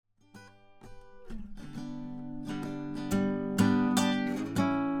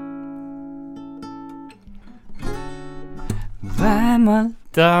lähemalt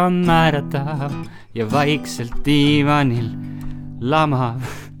ta määratab ja vaikselt diivanil lamab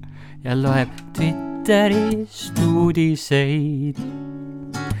ja loeb Twitterist uudiseid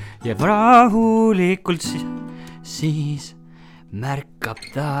ja rahulikult siis märkab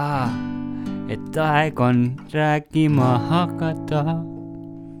ta, et aeg on rääkima hakata.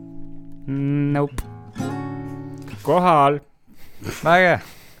 Nope. Kohal. Väge.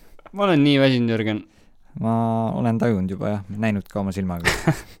 Ma olen nii väsinud, Jürgen. Ma olen tajunud juba, jah. Näinud ka oma silmaga.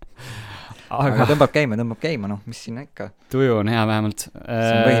 aga tõmbab käima, noh, mis siin ikka. Tuju on hea vähemalt.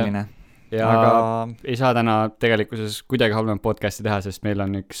 See on põhiline. Ja ei saa täna tegelikkuses kuidagi halvem podcasti teha, sest meil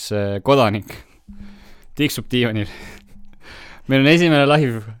on üks kodanik. Tiksub diivanil. Meil on esimene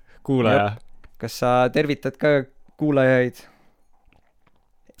live kuulaja. Kas sa tervitad ka kuulajaid?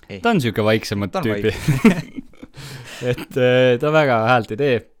 Ta on siuke vaiksemat tüüpi. Et ta väga häält ei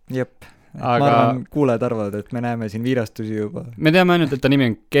tee. Jep. Aga ma arvan, kuulajad arvavad, et me näeme siin viirastusi juba. Me teame ainult, et ta nimi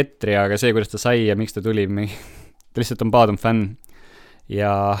on Ketri, aga see, kuidas ta sai ja miks ta tuli, ta lihtsalt on paadunud fänn.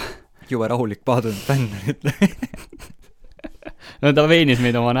 Ja juba rahulik paadunud fänn. No ta veenis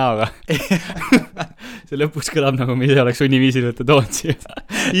meid oma näoga. See lõpuks kõlab nagu me ise oleks univiisil võtta tood siia.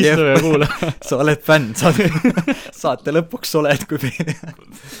 Istu ja kuula. Sa oled fänn, saate lõpuks oled, kui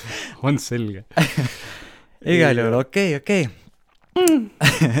on selge. Igal juhul, okei.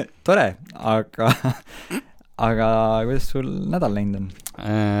 Tore, aga kuidas sul nädal läinud on?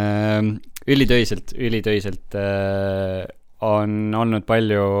 Ülitöiselt on olnud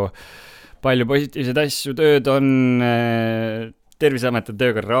palju positiivseid asju, tööd on, Terviseamet on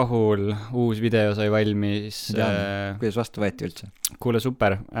tööga rahul, uus video sai valmis. Kuidas vastu võeti üldse? Kuule,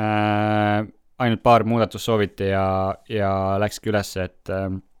 super. Ainult paar muudatust sooviti ja läkski üles, et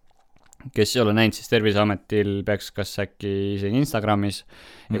kes ei ole näinud, siis Terviseametil peaks kas äkki isegi Instagramis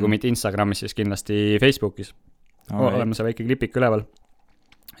ja kui mitte Instagramis, siis kindlasti Facebookis. Oleme see väike klipik üleval.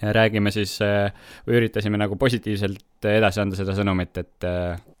 Ja räägime siis, või üritasime nagu positiivselt edasi anda seda sõnumit, et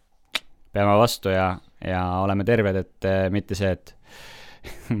peame vastu ja oleme terved, et mitte see, et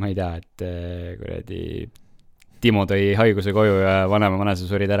ma ei tea, et kuradi Timo tõi haiguse koju ja vanema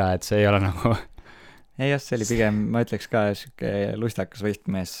surid ära, et see ei ole nagu... Ei jah, see oli pigem, ma ütleks ka, siuke lustakas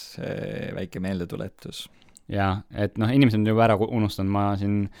võistmees, väike meeldetuletus. Ja, et noh, inimesed on juba ära unustanud, ma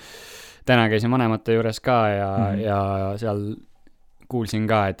siin täna käisin vanemate juures ka ja seal kuulsin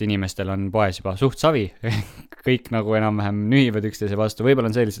ka, et inimestel on poes juba suht savi, kõik nagu enam-vähem nühivad üksteise vastu,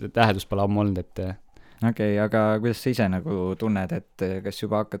 võib-olla on sellised, et tähendus pole ammu olnud, et... Okei, aga kuidas sa ise nagu tunned, et kas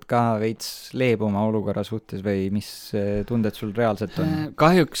juba hakkad ka veits leebuma olukorra suhtes või mis tunded sul reaalselt on?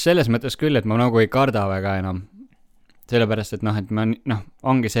 Kahjuks selles mõttes küll, et ma nagu ei karda väga enam. Sellepärast, et et ma,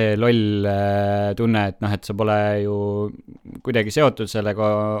 ongi see loll tunne, et et sa pole ju kuidagi seotud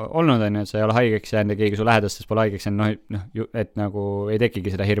sellega olnud, et sa ei ole haigeks jäänud ja keegi su lähedastes pole haigeks jäänud, et nagu ei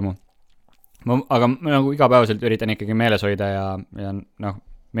tekigi seda hirmu. Aga ma nagu igapäevaselt üritan ikkagi meeles hoida ja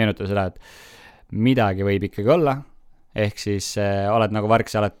meenutada seda, et midagi võib ikkagi olla, ehk siis oled nagu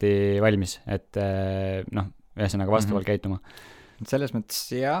varks alati valmis, et ühesõnaga vastavalt käituma. Selles mõttes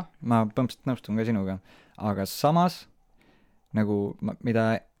jah, ma põhimõtteliselt nõustun ka sinuga, aga samas nagu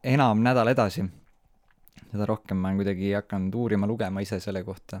mida enam nädal edasi, seda rohkem ma olen kuidagi hakanud uurima, lugema ise selle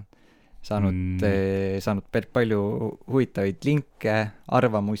kohta, saanud palju huvitavaid linke,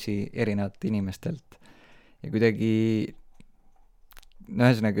 arvamusi erinevalt inimestelt ja kuidagi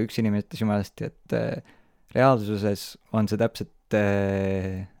ühesõnaga üks inimene ütles jumalasti, et reaalsuses on see täpselt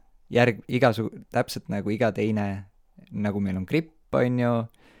täpselt nagu iga teine, nagu meil on gripp, on ju,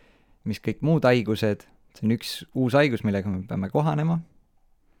 mis kõik muud haigused, see on üks uus haigus, millega me peame kohanema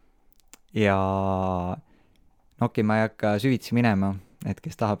ja okei, ma ei hakka süvitsi minema, et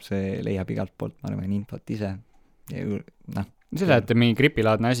kes tahab, see leiab igalt poolt, ma arvan, infot ise ja seda, et mingi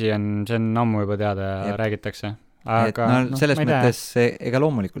gripilaadne asi on, see on ammu juba teada ja räägitakse. Aga, selles mõttes, ega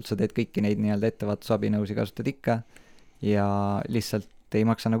loomulikult sa teed kõiki neid nii-öelda ettevaatusabinõusi kasutad ikka ja lihtsalt ei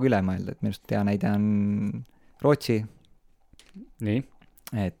maksa nagu üle mõelda, et minust hea näide on Rootsi. Nii.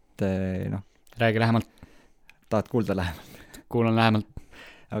 Et räägi lähemalt. Tahad kuulda lähemalt? Kuulan lähemalt.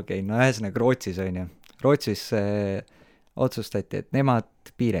 Okei, ühesõnaga Rootsis on ju. Rootsis otsustati, et nemad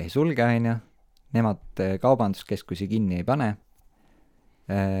piire ei sulge, on ju. Nemad kaubanduskeskusi kinni ei pane.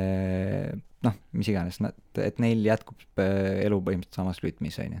 Mis iganes, et neil jätkub elu põhimõtteliselt samas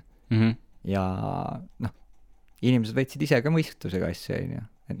rütmis, on ju. Ja inimesed võtsid ise ka mõistusega asja, on ju.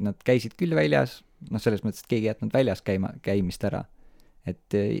 Et nad käisid küll väljas, selles mõttes, et keegi jätnud väljas käimist ära.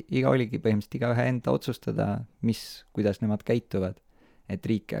 Et iga oligi põhimõtteliselt igaühe enda otsustada, kuidas nemad käituvad. Et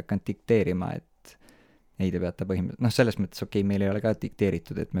riik ei hakanud dikteerima, et ei te peate põhimõtteliselt, selles mõttes okei, meil ei ole ka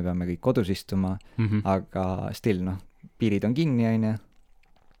dikteeritud, et me peame kõik kodus istuma, aga still, piirid on kinni, on ju,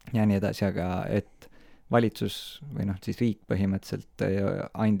 ja nii edasi, aga et valitsus või noh, siis riik põhimõtteliselt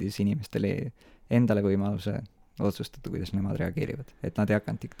andis inimestele endale võimaluse otsustada, kuidas nemad reageerivad. Et nad ei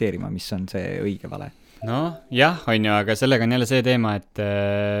hakanud dikteerima, mis on see õige vale. No jah, on ju, aga sellega on jälle see teema, et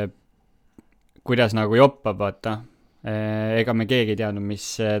kuidas nagu joppab, vaata, ega me keegi ei teadnud, mis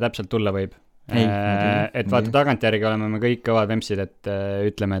täpselt tulla võib. Et vaata tagantjärgi oleme me kõik kõvad vempsid, et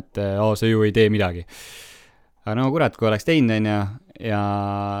ütleme, et see ju ei tee midagi. Aga no kurat, kui oleks teinud, on ja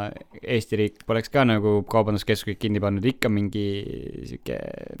Eesti riik poleks ka nagu kaubanduskeskusid kinni pannud, ikka mingi siuke,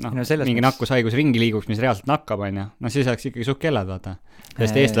 mingi nakkushaigus ringi liiguks, mis reaalselt nakkab, on ju. No siis oleks ikkagi suht kellad, vaata.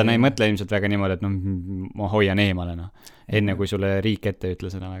 Sest eestlane ei mõtle ilmselt väga niimoodi, et ma hoian eemale, enne kui sulle riik ette ütle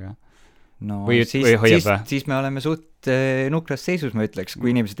seda väga. No või siis me oleme suht nukras seisus, ma ütleks, kui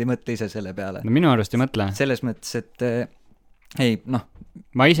inimesed ei mõtle ise selle peale. No minu arust ei mõtle. Selles mõttes, et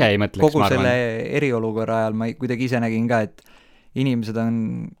ma ise ei mõtleks, kogu selle eriolukorra ajal ma kuidagi ise nägin ka, et inimesed on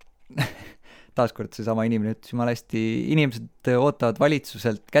taaskord see sama inimene ütles jumala hästi, inimesed ootavad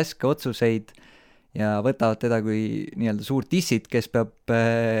valitsuselt käske, otsuseid ja võtavad teda kui nii-öelda suur dissit, kes peab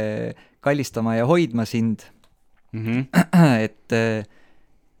kallistama ja hoidma sind. Et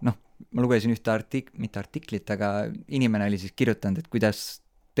ma lugesin ühte mitte artiklit, aga inimene oli siis kirjutanud, et kuidas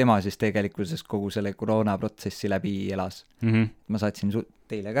tema siis tegelikkuses kogu selle koroonaprotsessi läbi elas. Ma saatsin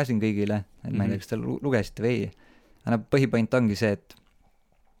teile ka siin kõigile, et ma ei tea, kas te lugesite või ei. Aga põhipoint ongi see, et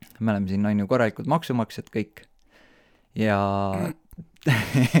me oleme siin on ju korralikud maksumaksjad kõik ja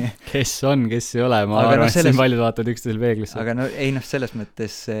kes on, kes ei ole, ma arvan, et siin paljud vaatavad üksteisel peeglisse. Aga selles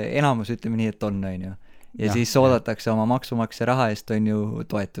mõttes enamus ütleme nii, et on ju. Ja siis oodatakse oma maksumaksja raha eest on ju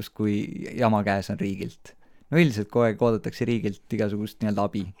toetus, kui jama käes on riigilt. No üldiselt kogu aeg oodatakse riigilt igasugust nii-öelda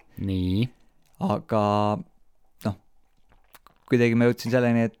abi. Nii. Aga kuidagi ma jõudsin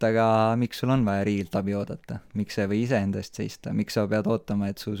selleni, et aga miks sul on vaja riigilt abi oodata? Miks sa või ise endast seista? Miks sa pead ootama,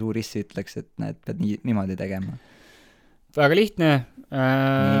 et su suur issi ütleks, et näed, pead niimoodi tegema? Väga lihtne.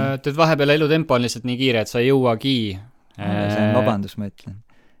 Teed vahepeal elutempo on lihtsalt nii kiire, et sa ei jõuagi. See on vabandus, ma ütlen.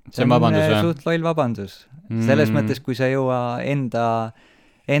 See on vabandus, suht loll vabandus. Selles mõttes, kui sa jõua enda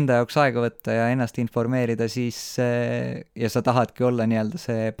jaoks aega võtta ja ennast informeerida, siis ja sa tahadki olla nii-öelda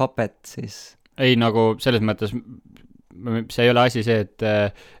see papet, siis... Ei, nagu selles mõttes... see ei ole asi see,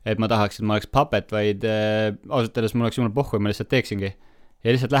 et ma tahaks, et ma oleks papet, vaid ausalt öeldes mul oleks jumal pohhu ja ma lihtsalt teeksingi. Ja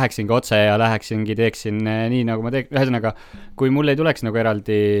lihtsalt läheksingi otse ja teeksin nii, nagu ma ühesõnaga, kui mul ei tuleks nagu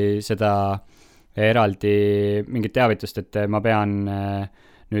eraldi mingit teavitust, et ma pean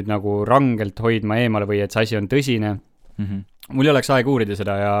nüüd nagu rangelt hoidma eemale või et see asi on tõsine. Mul ei oleks aega uurida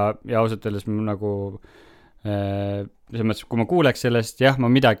seda ja ausalt öeldes nagu selles mõttes, kui ma kuuleks sellest, jah, ma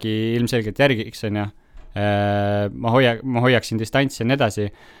midagi ilmselgelt järgiks, on ja ma hoiaksin distantsi ja nii edasi,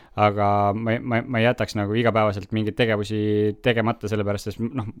 aga ma ei jätaks nagu igapäevaselt mingeid tegevusi tegemata, sellepärast, et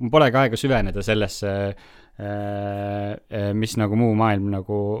mul polegi aega süveneda sellesse, mis nagu muu maailm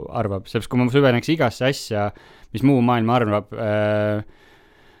nagu arvab. Sellepärast, kui ma süveneks igasse asja, mis muu maailm arvab,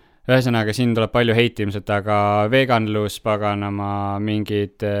 ühesõnaga, siin tuleb palju heitimset, aga veganlus, paganama,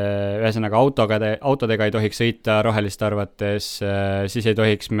 mingid, ühesõnaga autodega ei tohiks sõita rohelist arvates, siis ei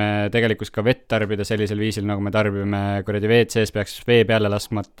tohiks me tegelikult ka vett tarbida sellisel viisil, nagu me tarbime, kuradi WC-s peaks vee peale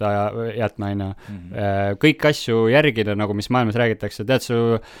laskmata jätma, kõik asju järgida, nagu mis maailmas räägitakse, tead,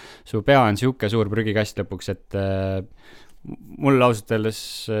 su pea on siuke suur prügikast lõpuks, et mul ausalt öeldes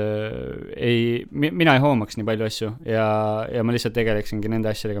mina ei hoomaks nii palju asju ja ma lihtsalt tegeleksingi nende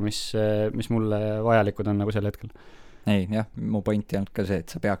asjadega, mis mulle vajalikud on nagu sel hetkel. Ei, jah, mu point ei olnud ka see, et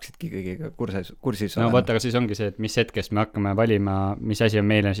sa peaksidki kõigiga kursis olema. No võtta, aga siis ongi see, et mis hetkest me hakkame valima, mis asi on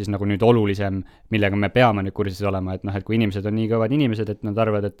meile siis nagu nüüd olulisem, millega me peame nüüd kursis olema, et et kui inimesed on nii kõvad inimesed, et nad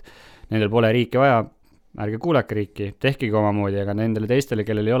arvavad, et nendel pole riiki vaja, ärge kuulake riiki, tehkegi omamoodi, aga nendele teistele,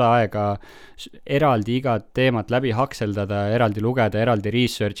 kellel ei ole aega eraldi igat teemat läbi hakseldada, eraldi lugeda, eraldi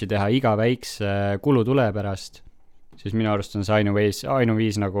researchi teha iga väikse kulutule pärast, siis minu arust on see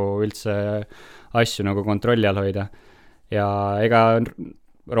ainuviis nagu üldse asju nagu kontrolli all hoida. Ja ega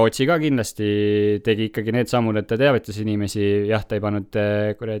Rootsi ka kindlasti tegi ikkagi need sammud, et ta teavitas inimesi, jah, ta ei pannud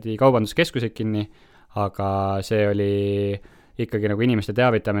kuradi kaubanduskeskuseid kinni, aga see oli ikkagi nagu inimeste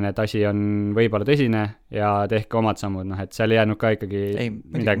teavitamine, et asi on võib-olla tõsine ja tehke omad sammud, et seal ei jäänud ka ikkagi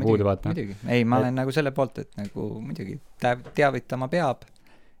midagi puudu vaata. Ei, ma olen nagu selle poolt, et nagu muidugi teavitama peab,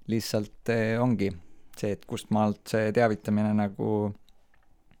 lihtsalt ongi see, et kust maalt see teavitamine nagu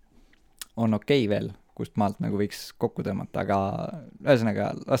on okei veel, kust maalt nagu võiks kokku tõmmata, aga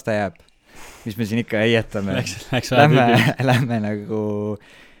ühesõnaga lasta jääb, mis me siin ikka jätame. Lähme nagu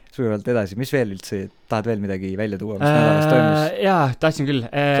sujuvalt edasi. Mis veel üldse? Tahad veel midagi välja tuua, mis nädalas toimus? Jaa, tahtsin küll.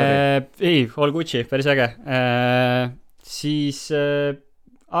 Ei, all Gucci, päris äge. siis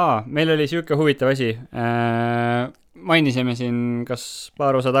meil oli siuke huvitav asi. Mainisime siin kas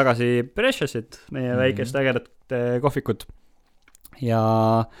paar osa tagasi Precious'it, meie väikest ägedat kohvikut. Ja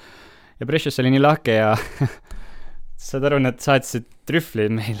Precious oli nii lahke ja saad aru, nad saatsid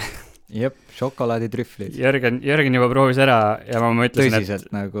trühvlid meile. Jep, šokolaaditrühvlid. Jörgen juba proovis ära ja ma ütlesin, tõsiselt,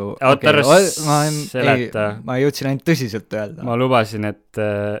 et nagu seleta. Ma jõudsin ainult tõsiselt öelda. Ma lubasin, et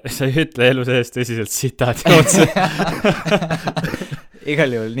sa ei ütle elu sees tõsiselt sitad otse.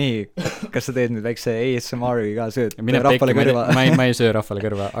 Igal juhul nii, kas sa teed nüüd väikse ASMR-i ka, sööd rahvale kõrva? Ma ei söö rahvale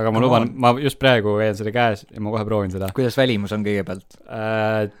kõrva, aga ma luban, ma just praegu vean selle käes ja ma kohe proovin seda. Kuidas välimus on kõigepealt?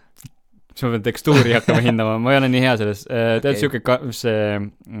 Siis ma pean tekstuuri hakkama hindama, ma ei ole nii hea selles. Tead, siuke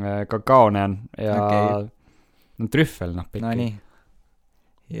kakaone on ja trühvel, pikki. No nii.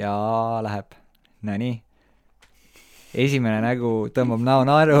 Ja läheb. No nii. Esimene nägu tõmbab näo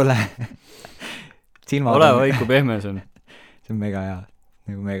naerule. Ole vaiku pehmes on. See on mega hea.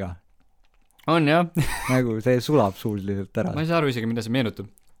 Nagu mega. On jah. Nagu see sulab suul lihtsalt ära. Ma ei saa aru isegi, mida see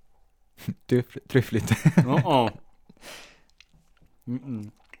meenutab. Trühvlit.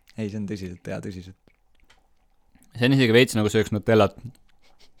 Ei, see on tõsiselt hea, tõsiselt. See on isegi veits nagu sööks Nutellat.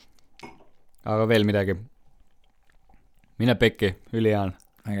 Aga veel midagi. Mine pekki, ülihään.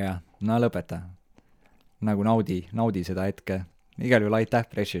 Aga jah, no lõpeta. Nagu naudi seda hetke. Igal juhul aitäh,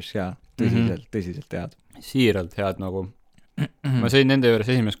 Precious, ja tõsiselt head. Siiralt head nagu. Ma sõin nende juures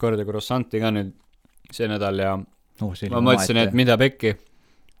esimest korda Crossanti ka nüüd see nädal ja ma mõtlesin, et mida pekki.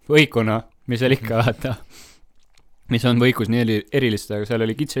 Võikuna, mis seal ikka vaata. Mis on võikus nii erilist, aga seal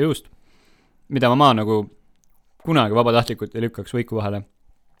oli kitsejuust, mida ma nagu kunagi vabatahtlikult ei lükkaks võiku vahele.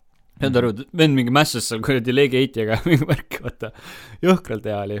 Saad aru, vend mingi mässas seal kuradi Legi eitijaga mingi värk, vaata, jõhkralt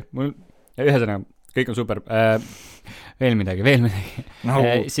hea oli. Ja ühesõnaga, kõik on super. Veel midagi. No,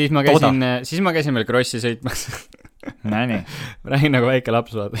 siis ma käisin veel krossi sõitmas. Näni. Ma räägin nagu väike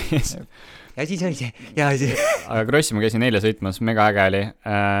laps, vaata. Ja siis oli see. Aga krossi ma käisin eile sõitmas, mega äge oli.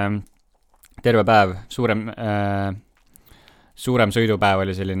 Terve päev, suurem sõidupäev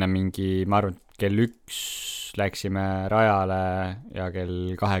oli selline mingi, ma arvan, kell 1 läksime rajale ja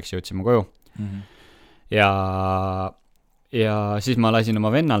kell 8 jõudsime koju. Ja siis ma lasin oma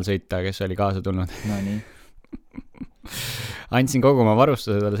vennal sõita, kes oli kaasa tulnud. No nii. Andsin kogu oma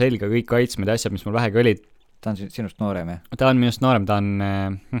varustuse talle selga, kõik kaitsmed ja asjad, mis mul vähegi olid. Ta on sinust noorem, jah? Ta on minust noorem, ta on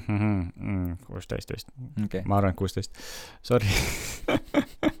 16 vist. Okay. Ma arvan, et 16. Sorry.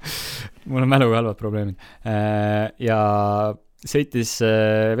 Mul on mäluga halvad probleemid. Ja sõitis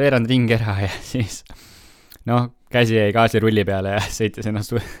veerand ring ära ja siis käsi jäi gaasirulli peale ja sõitis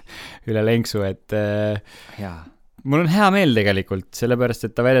ennast üle lenksu, et mul on hea meel tegelikult, sellepärast,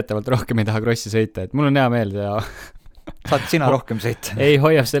 et ta väidetavalt rohkem ei taha krossi sõita, et mul on hea meel ja saad sina rohkem sõita? Ei,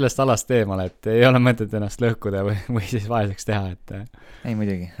 hoiab sellest alast eemale, et ei ole mõtet ennast lõhkuda või siis vaeseks teha, et ei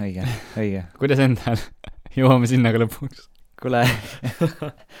muidugi, õige. Kuidas endal? Jõuame sinna ka lõpuks. Kule,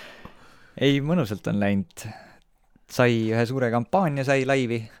 ei, mõnusalt on läinud. Sai ühe suure kampaania, sai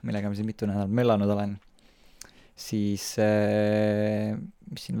laivi, millega ma siin mitu nädal möllanud olen. Siis,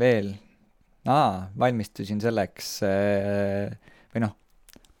 mis siin veel? Valmistusin selleks,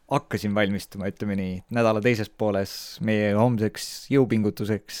 hakkasin valmistuma, ütleme nii, nädala teises pooles meie homseks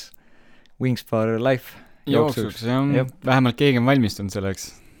jõupingutuseks Wings for Life jooksuks. Vähemalt keegi on valmistunud selleks.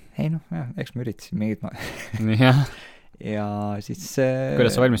 Ei eks ma üritasin mingid ja siis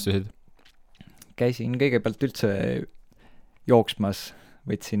kuidas sa valmistusid? Käisin kõigepealt üldse jooksmas,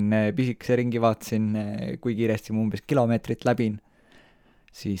 võtsin pisikese ringi, vaatasin, kui kiiresti ma umbes kilomeetrit läbin,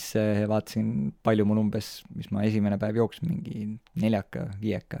 siis vaatasin, palju mul umbes, mis ma esimene päev jooksin, mingi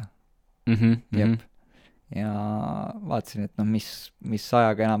 4-5. Jep. Ja vaatasin, et mis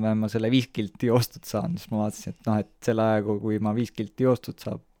ajaga enam-vähem ma selle 5 kilti joostud saan, siis ma vaatasin, et selle ajaga, kui ma 5 kilti joostud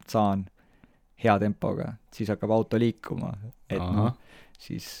saan hea tempoga, siis hakkab auto liikuma, et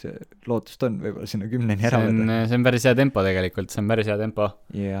siis lootust on võib-olla sinna 10-ni ära võtta. See on päris hea tempo tegelikult, see on päris hea tempo.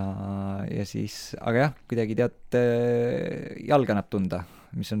 Ja siis, aga jah, kuidagi tead, jalga annab tunda,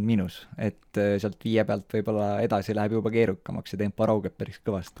 mis on miinus, et sealt 5 pealt võib-olla edasi läheb juba keerukamaks ja tempo raugeb päris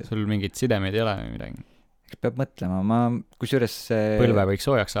kõvasti. Sul mingid sidemeid ei ole või midagi? Peab mõtlema, kusjuures põlve võiks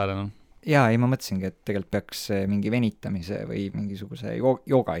soojaks saada, Jaa, ma mõtlesingi, et tegelikult peaks mingi venitamise või mingisuguse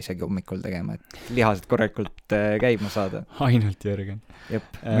jooga isegi hommikul tegema, et lihased korralikult käima saada. Ainult Jörgen. Jep,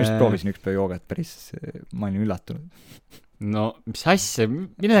 ma just proovisin üks päev joogat, päris ma olin üllatunud. No, mis asja,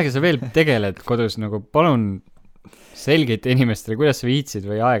 millega sa veel tegeled kodus, nagu palun selgita inimestele, kuidas sa viitsid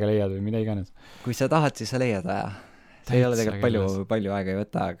või aega leiad või mida iganes. Kui sa tahad, siis sa leiad aja. See ei ole tegelikult palju aega ei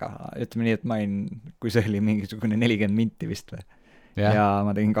võta, aga ütleme nii, et ma olin, kui see oli mingisugune 40 minti vist või. ja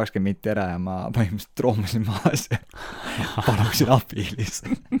ma tegin 20 minti ära ja ma põhimõtteliselt roomasin maas ja palusin abi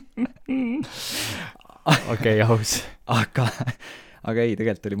lihtsalt. Okei, aus. Aga ei,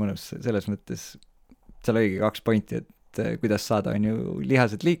 tegelikult oli mõnus selles mõttes, seal oligi 2 pointi, et kuidas saada on ju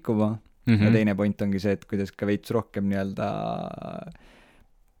lihased liikuma ja teine point ongi see, et kuidas ka veits rohkem nii-öelda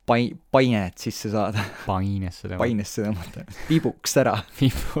painet sisse saada. Painesse tõmmata. Vibuks ära.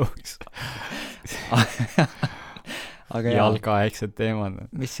 Vibuks. Aga jalgaaegsed teemad.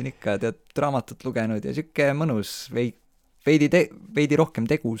 Mis siin ikka, tead, raamatut lugenud ja siuke mõnus, veidi rohkem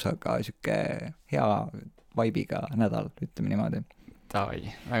tegus, aga siuke hea vaibiga nädal, ütleme niimoodi. Davai,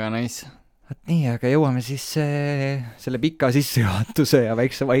 väga nice. Nii, aga jõuame siis selle pika sissejuhatuse ja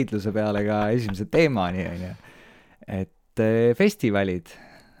väikse vaidluse peale ka esimese teemani, et festivalid.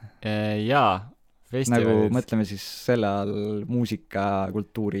 Jaa, festivalid. Nagu mõtleme siis selle all muusika,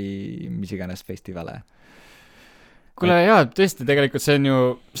 kultuuri, mis iganes festivale. Kuule, jaa, tõesti, tegelikult see on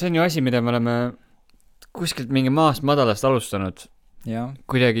ju asi, mida me oleme kuskilt mingi maast madalast alustanud. Ja.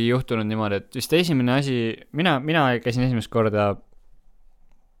 Kuidagi juhtunud niimoodi, et vist esimene asi, mina käisin esimest korda,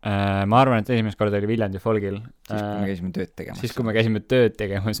 ma arvan, et esimest korda oli Viljandi Folgil. Siis, kui me käisime tööd tegemas. Siis, kui me käisime tööd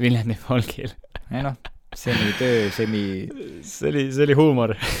tegemas Viljandi Folgil. Ei noh, semi-töö, See oli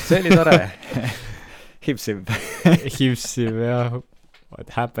huumor. See oli tore. Hipsiv, jah.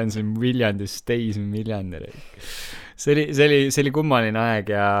 What happens in Viljandi stays in Viljandi. See oli kummaline aeg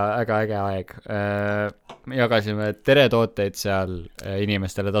ja väga äge aeg. Jagasime teretooteid seal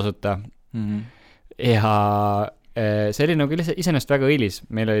inimestele tasuta. Ja see oli nagu iseenesest väga õilis.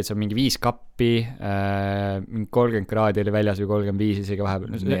 Meil olid seal mingi 5 kappi, 30 kraadi oli väljas või 35 isegi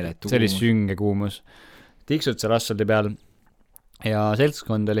vahepeal. See oli sünge kuumus. Tiksud seal asfaldi peal ja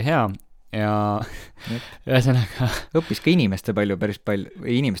seltskond oli hea ja ühesõnaga õppis ka inimeste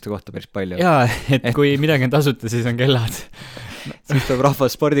kohta päris palju. Jaa, et kui midagi on tasuta, siis on kellad. Siis peab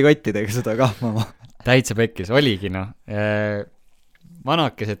rahvas spordikottidega seda kahmama. Täitsa pekkis, oligi noh.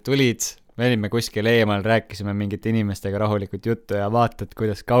 Vanakesed tulid, me olime kuskil eemal, rääkisime mingite inimestega rahulikult juttu ja vaatad,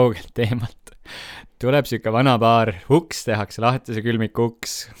 kuidas kaugelt teemalt tuleb siuke vana paar, uks tehakse lahti, see külmik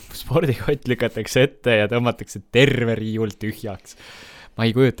uks, spordikott lükatakse ette ja tõmmatakse terve riiul tühjaks. Ma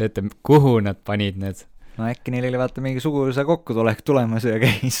ei kujuta ette, kuhu nad panid need. No äkki neil oli vaata mingi suguvõsa kokkutulek tulemas ja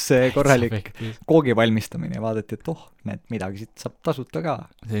käis korralik koogi valmistamine ja vaadati, et need midagi siit saab tasuta ka.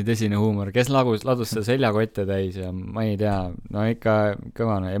 See oli tõsine huumor. Kes ladus seda seljakotte täis ja ma ei tea, no ikka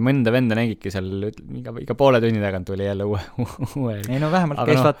kõvana. Ja mõnda venda nägidki seal, iga poole tunni tagant tuli jälle uue. Ei no vähemalt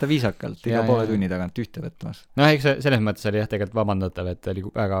käis vaata viisakalt iga poole tunni tagant ühte võtmas. No eks selles mõttes oli jah tegelikult vabandatav, et oli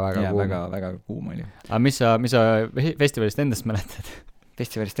väga kuum. Väga kuum oli. Aga mis sa festivalist endast mäletad?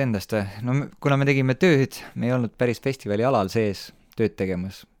 Festivalist endast, no kuna me tegime tööd, me ei olnud päris festivali alal sees tööd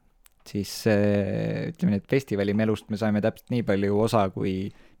tegemas, siis ütleme nii, et festivali melust me saime täpselt nii palju osa, kui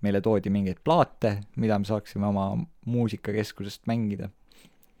meile toodi mingeid plaate, mida me saaksime oma muusikakeskusest mängida.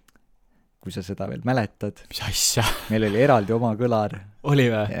 Kui sa seda veel mäletad. Mis asja? Meil oli eraldi oma kõlar. Oli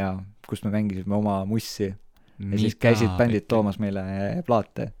või? Ja, kus me mängisime oma mussi. Ja siis käisid bändid toomas meile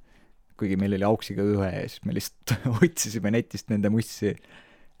plaate. Kuigi meil oli auksiga ühe ja siis me lihtsalt otsisime netist nende mussi.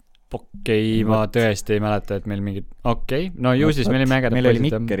 Okei, ma tõesti ei mäleta, et meil mingid... no ju siis meil oli mägedab. Meil oli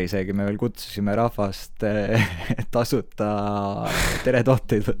mikker isegi, me veel kutsusime rahvast tasuta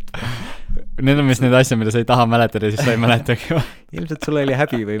teretooteid võtta. Need on vist need asja, mida sa ei taha mäletada, siis sa ei mäletagi. Ilmselt sul oli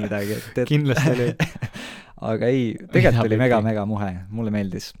häbi või midagi. Kindlasti oli. Aga ei, tegelikult oli mega muhe, mulle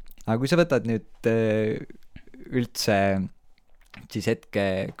meeldis. Aga kui sa võtad nüüd üldse siis hetke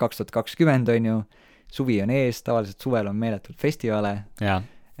 2020 on ju, suvi on ees, tavaliselt suvel on meeletult festivale,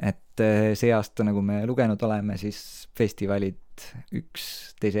 et see aasta, nagu me lugenud oleme, siis festivalid üks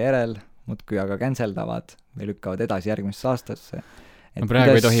teise järel, muudkui aga canceldavad või lükkavad edasi järgmisse aastasse. No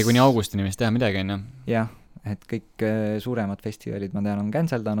praegu ei tohi kuni augustini vist teha midagi, on ju? Jah, et kõik suuremad festivalid, ma tean, on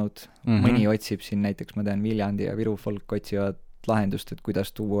canceldanud, mõni otsib siin, näiteks ma tean, Viljandi ja Viru folk otsivad lahendust, et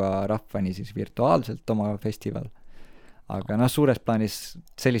kuidas tuua rahvani siis virtuaalselt oma festival. Aga suures plaanis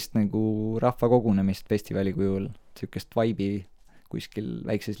sellist nagu rahva kogunemist festivali kujul, sükest vaibi kuskil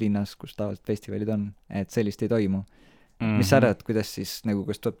väikses linnas, kus tavaliselt festivalid on, et sellist ei toimu. Mis sa arvad, kuidas siis, nagu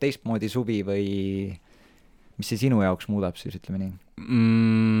kas tuleb teistmoodi suvi või mis see sinu jaoks muudab siis, ütleme nii?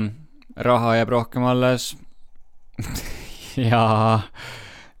 Raha jääb rohkem alles ja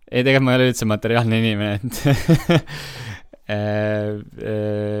ei, tegelikult ma ei ole üldse materiaalne inimene,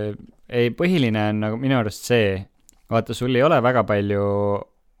 ei, põhiline on nagu minu arust see, vaata, sul ei ole väga palju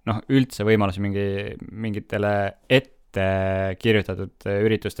üldse võimalusi mingitele ette kirjutatud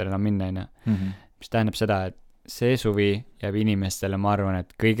üritustele enam minna, mis tähendab seda, et see suvi jääb inimestele, ma arvan,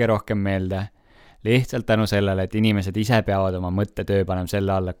 et kõige rohkem meelde lihtsalt tänu sellele, et inimesed ise peavad oma mõttetöö panema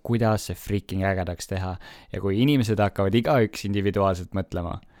selle alla, kuidas see freaking ägedaks teha. Ja kui inimesed hakkavad igaüks individuaalselt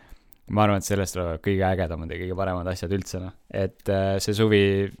mõtlema, ma arvan, et sellest tulevad kõige ägedamad ja kõige paremad asjad üldse, noh. Et see suvi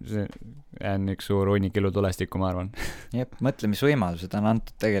on üks suur hunnik ilutulestikku, ma arvan. Jep, mõtlemisvõimalused on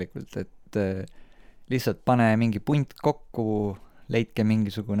antud tegelikult, et lihtsalt pane mingi punt kokku, leidke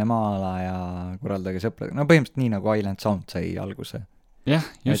mingisugune maa-ala ja korraldage sõpradega. No põhimõtteliselt nii nagu Island Sound sai alguse. Jah,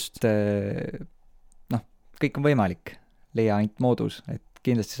 just. Et kõik on võimalik. Leia ainult moodus, et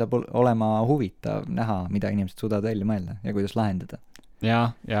kindlasti saab olema huvitav näha, mida inimesed suudavad välja mõelda ja kuidas lahendada. Ja,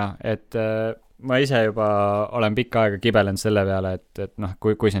 et ma ise juba olen pikka aega kibelenud selle peale, et noh,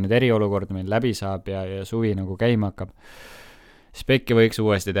 kui see nüüd eriolukord meil läbi saab ja suvi nagu käima hakkab, siis Pekki võiks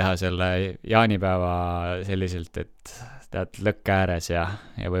uuesti teha selle jaanipäeva selliselt, et tead lõkk ääres ja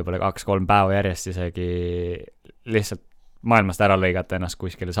võib-olla 2-3 päeva järjest isegi lihtsalt maailmast ära lõigata ennast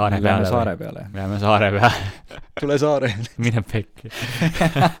kuskile saare peale. Lähme saare peale. Tule saare. Mine Pekki.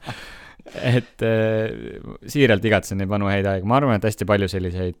 Et siiralt igatsen neid vanu häid aega. Ma arvan, et hästi palju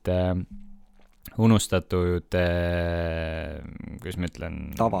selliseid unustatud, kuidas ma ütlen,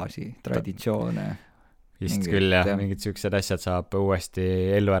 tavasi, traditsioone. Vist küll, jah. Mingid siuksed asjad saab uuesti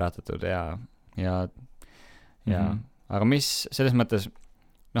ellu äratatud ja aga mis selles mõttes,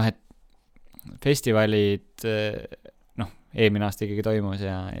 noh, et festivalid, noh, eelmine aasta ikkagi toimus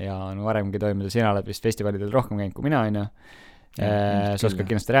ja no varemgi toimus ja sina oled vist festivalidel rohkem käinud kui mina, on ju. Sa oskad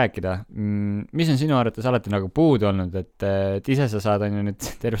kindlasti rääkida. Mis on sinu arvates alati nagu puudu olnud, et ise sa saad on ju nüüd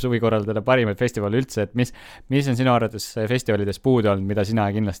terve suvi korraldada parimaid festivali üldse, et mis on sinu arvates festivalides puudu olnud, mida sina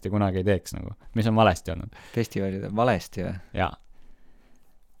kindlasti kunagi ei teeks nagu? Mis on valesti olnud? Festivalide valesti või? Jaa.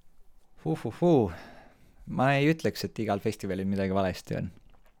 Ma ei ütleks, et igal festivalil midagi valesti on.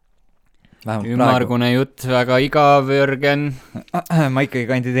 Ümmargune jutt, väga igav, Jürgen. Ma ikkagi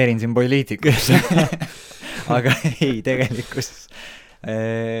kandideerin siin poliitikus. Aga ei, tegelikult.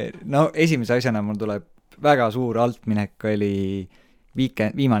 No esimese asjana mul tuleb väga suur altminek oli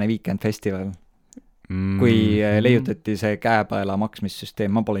viimane Weekend festival. Kui leiutati see käepaela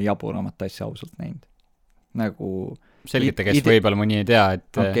maksmissüsteem, ma pole jaburamat asja ausalt näinud. Nagu selgita, kes võib-olla mõni ei tea,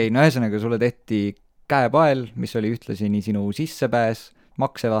 et okei, no ühesõnaga sulle tehti käepael, mis oli ühtlasi nii sinu sissepääs,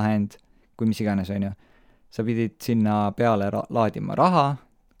 maksevahend, kui mis iganes on ju. Sa pidid sinna peale laadima raha,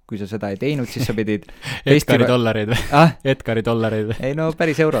 kui sa seda ei teinud, siis sa pidid Edgari dollarid või? Edgari dollarid või? Ei no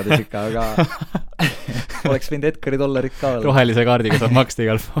päris eurodes ikka, aga oleks võinud Edgari dollarid ka olla. Rohelise kaardiga saab maksta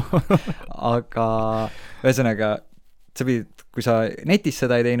igal pool. Aga ühesõnaga, sa pidid, kui sa netis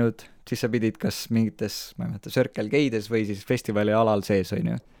seda ei teinud, siis sa pidid kas mingites, ma ei mäleta, Circle K-des või siis festivali alal sees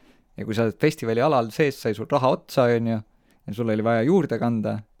on ju. Ja kui sa festivali alal sees sai sul raha otsa on ju, ja sul oli vaja juurde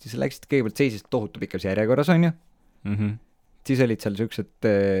kanda, siis sa läksid kõigepealt seisist tohutu pikas järjekorras on ju. Siis olid seal siuksed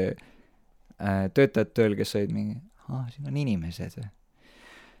töötajad tööl, kes olid mingi, siin on inimesed.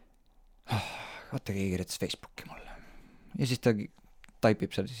 Vaata, keegi kirjutas Facebooki mulle. Ja siis ta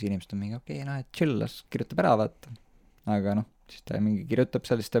taipib seal, siis inimesed on mingi, okei, no et chill, las kirjutab ära, vaata. Aga noh, siis ta mingi kirjutab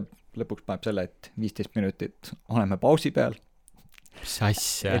seal, siis ta lõpuks paneb selle, et 15 minutit oleme pausi peal. Mis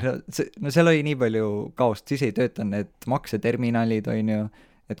asja? No seal oli nii palju kaost, siis ei töötanud need makseterminalid, on ju,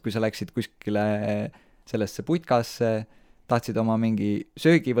 et kui sa läksid kuskile sellesse putkasse, tahtsid oma mingi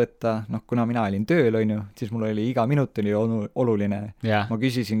söögi võtta, noh, kuna mina olin tööl, on ju, siis mul oli iga minut oli oluline. Ma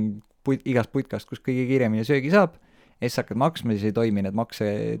küsisin igast putkast, kus kõige kiiremini söögi saab, ja siis hakkad maksma, siis ei toimi need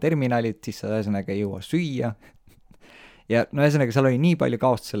makseterminalid, siis sa ühesõnaga ei jõua süüa. Ja no ühesõnaga, seal oli nii palju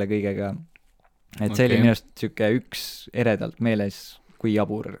kaost selle kõigega, et see oli minust siuke üks eredalt meeles kui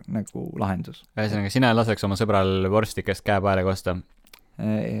jabur nagu lahendus. Ühesõnaga, sina laseks oma sõbral vorstikest käepaele kosta?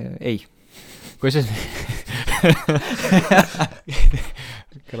 Ei. Kui see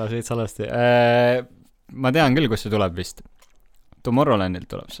kõlas veits alasti. Ma tean küll, kus see tuleb vist. Tomorrowlandilt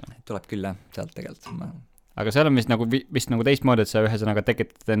tuleb see. Tuleb küll, jah, sealt tegelikult. Aga seal on vist nagu teistmoodi, et sa ühesõnaga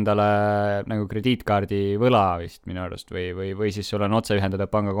tekitad endale nagu krediitkaardi võla vist minu arust või siis sul on otse ühendada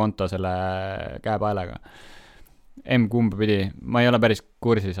pangakonto selle käepaelega. Kumba pidi. Ma ei ole päris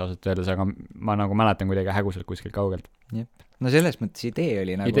kursis ausalt öeldes, aga ma nagu mäletan kuidagi häguselt kuskil kaugelt. Jep. No selles mõttes idee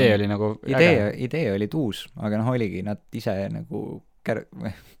oli nagu idee oli tuus, aga noh, oligi nad ise nagu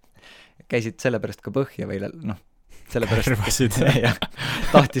käisid selle pärast ka põhja või noh, sellepärast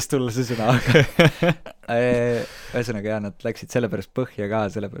tahtis tulla see sõna, aga ühesõnaga jah, nad läksid sellepärast põhja ka,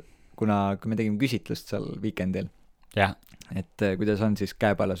 kuna kui me tegime küsitlust seal Weekendil, et kuidas on siis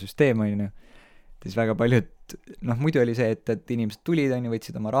käepaela süsteem, on ju, siis väga paljud, noh muidu oli see, et inimesed tulid, on ju,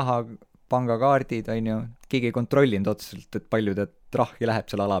 võtsid oma raha, pangakaardid, on ju, keegi ei kontrollinud otseselt, et palju trahvi läheb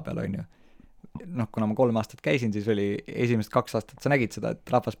selle ala peal, on ju. Noh, kuna ma 3 aastat käisin, siis oli esimesed 2 aastat, sa nägid seda, et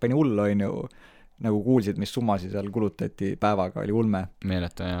rahvas pani hullu, on ju, nagu kuulsid, mis summasid seal kulutati päevaga, oli ulme.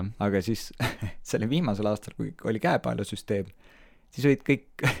 Meeletu, jah. Aga siis selle viimasel aastal, kui oli käepaelusüsteem, siis olid kõik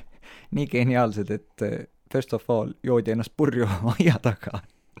nii geniaalsed, et first of all joodi ennast purju aia taga.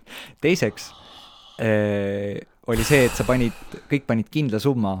 Teiseks oli see, et kõik panid kindla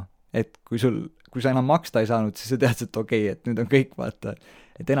summa, et kui sa enam maksta ei saanud, siis sa tead, et okei, et nüüd on kõik, vaata,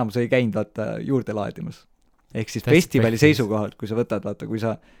 et enamus ei käinud, vaata, juurde laadimas. Ehk siis festivali seisukohalt, kui sa võtad, vaata,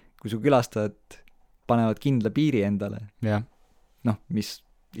 kui su külastajad panevad kindla piiri endale, noh, mis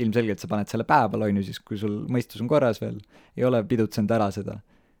ilmselgelt sa paned selle päeval, on ju, siis kui sul mõistus on korras veel, ei ole pidutsenud ära seda,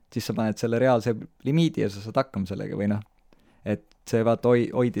 siis sa paned selle reaalse limiidi ja sa saad hakkama sellega või noh, et see vaata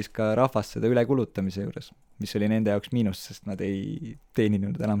hoidis ka rahvast seda ülekulutamise juures, mis oli nende jaoks miinus, sest nad ei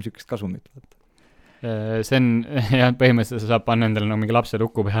teeninud enam sükest kasumit, vaata. See on, jah, põhimõtteliselt sa saab panna endale no mingi lapse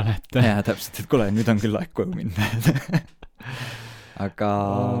luku peale, et jaa, täpselt, et kuule, nüüd on küll aeg koju minna. aga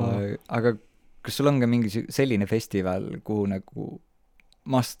kas sul on ka mingi selline festival, kuhu nagu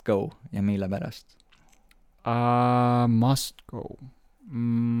must go ja mille pärast? Must go.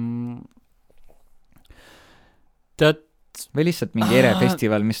 Tead, või lihtsalt mingi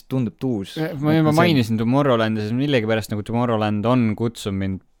erefestival, mis tundub tuus? Ma mainisin Tomorrowlandi, sest millegi pärast nagu Tomorrowland on kutsunud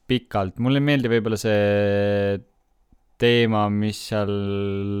mind pikalt. Mulle ei meeldi võib-olla see teema, mis seal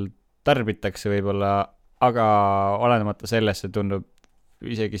tarbitakse võib-olla, aga olenemata sellest, see tundub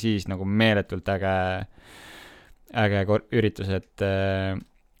isegi siis nagu meeletult äge üritus, et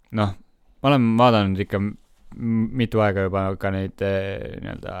noh, ma olen vaadanud ikka mitu aega juba ka neid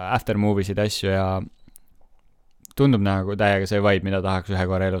nii-öelda after moviesid asju ja tundub nagu täiega see vibe, mida tahaks ühe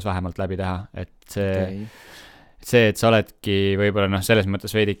korra elus vähemalt läbi teha, et see, et sa oledki võib-olla noh, selles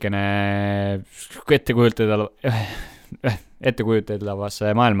mõttes veidikene ettekujutavas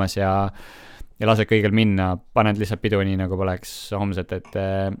maailmas ja lased kõigil minna, paned lihtsalt pidu nii, nagu poleks homset, et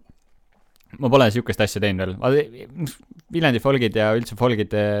ma pole niisugust asja teinud veel. Viljandi folgid ja üldse folgid,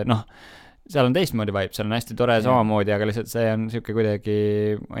 noh, seal on teistmoodi vibe, seal on hästi tore samamoodi, aga lihtsalt see on niisugune kuidagi,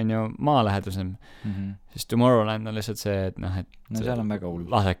 on ju, maalähedusem. Sest Tomorrowland on lihtsalt see, et noh, et no seal on väga hull.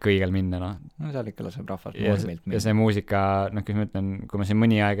 Lased kõigil minna, noh. No seal ikka laseb rahvas moormilt minna. Ja see muusika, noh, kui ma ütlen, kui ma siin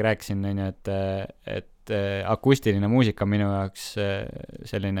mõni aeg rääkisin, on ju, et akustiline muusika minu jaoks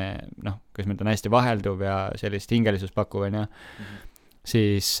selline, noh, kus ma ütlen hästi vahelduv ja sellist hingelisust pakkuv, on ju,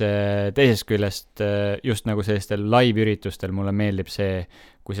 siis teisest küljest just nagu sellistel live-üritustel mulle meeldib see,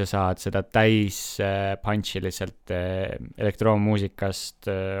 kui sa saad seda täis punchi lihtsalt elektroonmuusikast,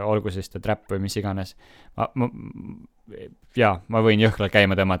 olgu siis ta trap või mis iganes. Ma võin jõhkralt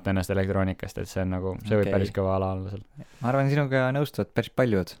käima tõmmata ennast elektroonikast, et see on nagu, see võib päris kõva ala olla seal. Ma arvan, sinuga nõustuvad päris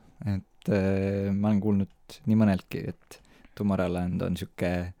paljud, et ma olen kuulnud nii mõneltki, et Tomorrowland on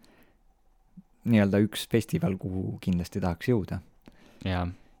siuke nii-öelda üks festival, kuhu kindlasti tahaks jõuda. Ja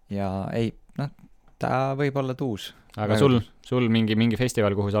ei, noh, ta võib olla tuus. Aga sul mingi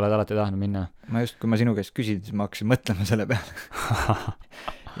festival, kuhu sa oled alati tahtnud minna? Ma just, kui ma sinu käest küsisin, siis ma hakkasin mõtlema selle peale.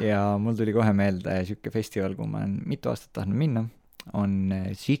 Ja mul tuli kohe meelde siuke festival, kuhu ma olen mitu aastat tahtnud minna, on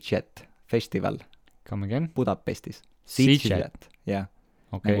Ziget festival. Come again? Budapestis. Ziget? Jah.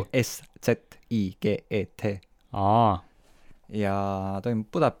 Okay. Nagu S-Z-I-G-E-T. Ja toimub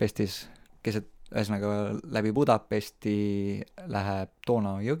Budapestis, ühesõnaga läbi Budapesti läheb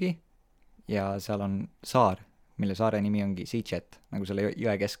Donau jõgi ja seal on saar, mille saare nimi ongi Ziget, nagu selle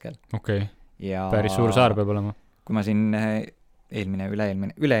jõe keskel. Okei. Päris suur saar peab olema. Kui ma siin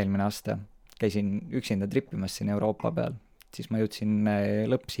üle-eelmine aasta käisin üksinda trippimas siin Euroopa peal, siis ma jõudsin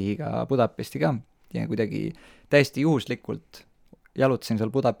lõppsihiga Budapesti ka ja kuidagi täiesti juhuslikult jalutasin seal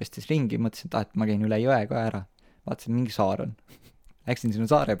Budapestis ringi, mõtlesin, et ma käin üle jõe ka ära. Vaatasin, mingi saar on. Läksin sinu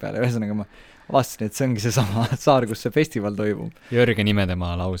saare peale, ühesõnaga ma vastasin, et see ongi see sama saar, kus see festival toimub. Jörge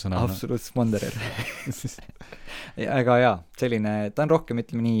nimedemaa lausena. Absoluut Sponderer. Aga jaa, selline, ta on rohkem,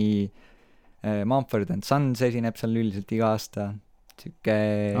 ütleme nii, Mumford & Sons esineb seal üldiselt iga aasta.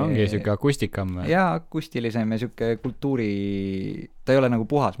 Ongi siuke akustikam. Jaa, akustilisem ja siuke kultuuri, ta ei ole nagu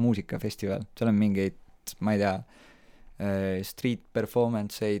puhas muusikafestival, seal on mingeid, ma ei tea, street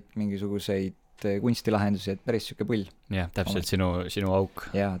performance'eid, mingisuguseid kunstilahendusi, et päris siuke pull. Jah, täpselt sinu auk.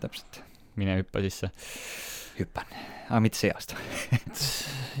 Jaa, täpselt. Mine hüppa sisse. Hüppan. Aga mitte see aasta.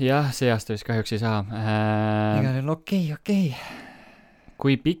 Jah, see aasta vist kahjuks ei saa. Igal on okei.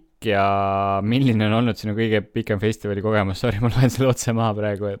 Kui pikk ja milline on olnud sinu kõige pikem festivali kogemus? Sorry, ma loen selle otse maha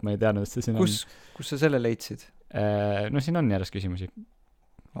praegu, et ma ei teadnud, et see siin on. Kus sa selle leidsid? No siin on järjest küsimusi.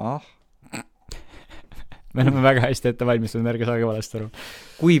 Me oleme väga hästi ette valmistunud, ärge saage valesti aru.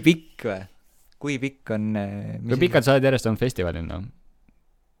 Kui pikk või? Kui pikk on... Kui pikad sa oled järjest on festivalil, no?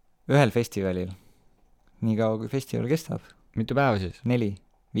 Ühel festivalil. Nii kaua, kui festival kestab. Mitu päeva siis? 4,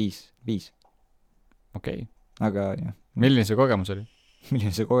 5. okei. aga jah. Milline see kogemus oli?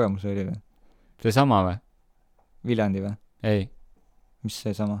 Milline see kogemus oli või? See sama või? Viljandi või? Ei. Mis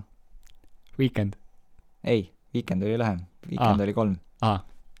see sama? Weekend. Ei, Weekend oli lähem. Weekend oli 3.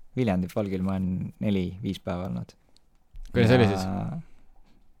 Viljandi Folgil ma olen 4-5 päeva olnud. Kuidas oli siis?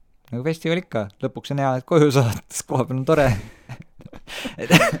 Nagu festival ikka, lõpuks on hea, et koju saad, koha peal on tore.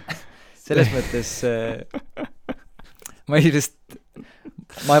 Selles mõttes ma ei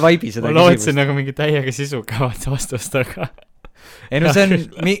vaibi seda küsimust. Ma lootsin nagu mingi täiega sisukavat vastust, aga ei no see on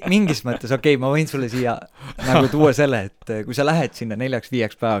mingis mõttes okei, ma võin sulle siia nagu tuua selle, et kui sa lähed sinna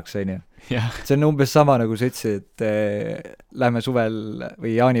 4-5 päevaks, on ju. See on umbes sama, nagu sa ütlesid, et lähme suvel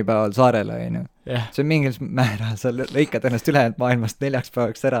või jaanipäeval saarele, on ju. See on mingil määral, sa lõikad ennast ülejäänud maailmast 4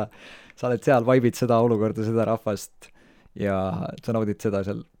 päevaks ära, sa oled seal, vaibid seda olukorda, seda rahvast ja sa naudid seda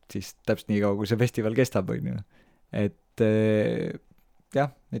seal siis täpselt nii kaua, kui see festival kestab, on ju. Et jah,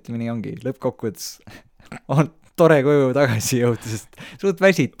 ütleme nii ongi, lõppkokkuvõttes on tore koju tagasi jõuda, sest suht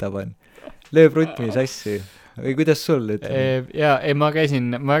väsitab on. Lööb rutmi sassi. Või kuidas sul ütleme? Jaa, ma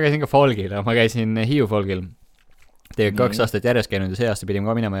käisin ka Folgil, ma käisin Hiiu Folgil. Tegelikult 2 aastat järjest käinud ja see aasta pidime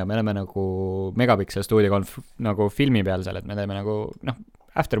ka minema ja me oleme nagu Megapiksel stuudio nagu filmi peal seal, et me teeme nagu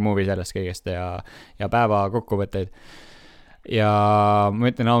aftermovie sellest kõigest ja päeva kokkuvõtteid. Ja ma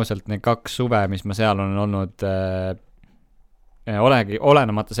ütlen ausalt, need 2 suve, mis ma seal on olnud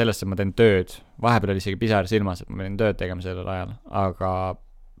olenemata sellest, et ma teen tööd, vahepeal oli isegi pisar silmas, et ma pidin tööd tegema sellel ajal, aga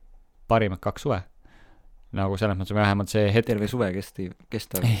parimad 2 suve. Nagu selles mõttes vähemalt see hetk. Terve suve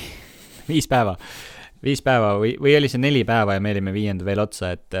kestab. 5 päeva. 5 päeva või oli see 4 päeva ja me olime 5. veel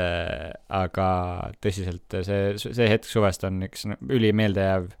otsa, et aga tõsiselt see hetk suvest on üks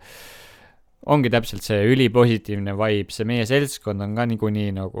ülimeeldejääv. Ongi täpselt see ülipositiivne vibe, see meie seltskond on ka niikuinii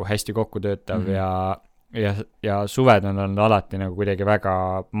nagu hästi kokkutöötav ja suved on olnud alati nagu kuidagi väga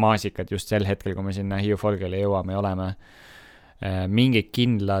maasikad just sel hetkel, kui me sinna Hiiu Folgile jõuame ja oleme mingid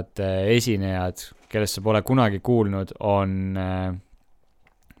kindlad esinejad, kellest sa pole kunagi kuulnud, on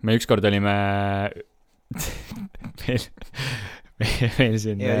me ükskord olime meil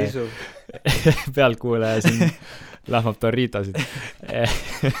siin pealtkuulaja siin lahmab Dorritosid.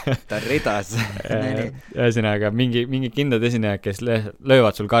 Dorritos. Ühesõnaga, mingi kindlad esinejad, kes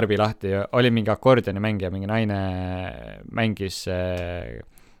löövad sul karbi lahti. Oli mingi akordioni mängija, mingi naine mängis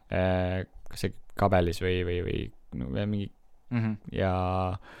kas see kabelis või mingi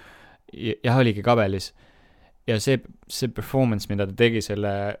ja oligi kabelis. Ja see performance, mida ta tegi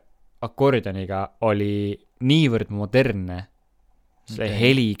selle akordioniga, oli niivõrd modernne. See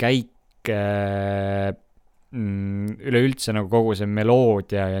helikäik üleüldse nagu kogu see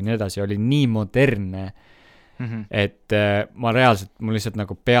meloodia ja nii edasi oli nii modernne, et ma reaalselt, mul lihtsalt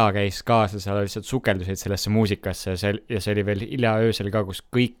nagu pea käis kaasa, seal lihtsalt sukeldusid sellesse muusikasse ja see oli veel hilja öösel ka, kus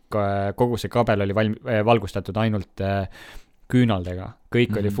kogu see kabel oli valgustatud ainult küünaldega,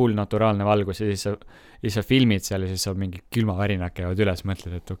 kõik oli full naturaalne valgus ja siis sa filmid seal ja siis sa mingi külmavärinad käivad üles,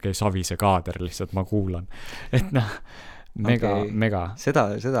 mõtled, et okei, savise kaader lihtsalt ma kuulan, et noh mega.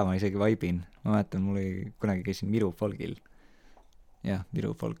 Seda ma isegi vaibin. Ma mäletan, kunagi käisin Viru Folgil. Jah,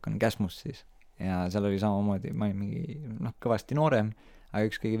 Viru Folk on Käsmus siis. Ja seal oli samamoodi, ma olin mingi kõvasti noorem, aga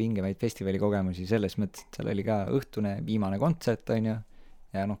üks kõige vingemaid festivali kogemusi selles mõttes, et seal oli ka õhtune viimane kontsert, on ju.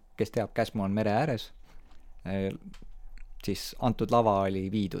 Ja kes teab, Käsmu on mere ääres. Siis antud lava oli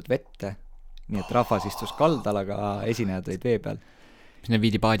viidud vette, nii et rahvas istus kaldal, aga esinejad olid vee peal. Mis need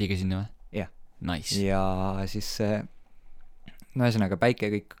viidi paadiga sinna või? Jah. Nice. Ja siis ühesõnaga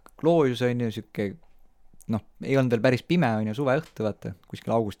päike kõik loojus, on ju, sükke, ei olnud veel päris pime, on ju, suve õhtu, vaata,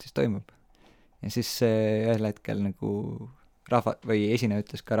 kuskil augustis toimub. Ja siis ühel hetkel nagu või esineja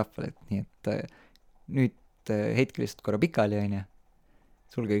ütles ka rahvale, et nii, et nüüd heitke lihtsalt korra pikali, on ju,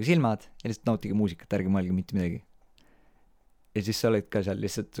 sulgege silmad ja lihtsalt nautige muusikat, ärge mõelge mitte midagi. Ja siis sa oled ka seal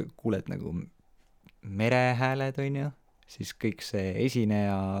lihtsalt kuuled nagu merehääled, on ju, siis kõik see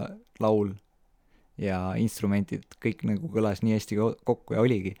esineja laul ja instrumentid, kõik nagu kõlas nii hästi kokku ja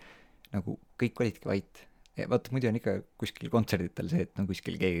oligi, nagu kõik olidki vait. Vaata, muidu on ikka kuskil kontserditel see, et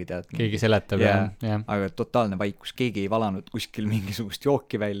kuskil keegi tead. Keegi seletab, jah. Aga totaalne vaikus, keegi ei valanud kuskil mingisugust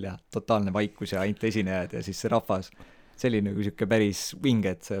jooki välja, totaalne vaikus ja ainult esinejad ja siis see rahvas. See oli nagu siuke päris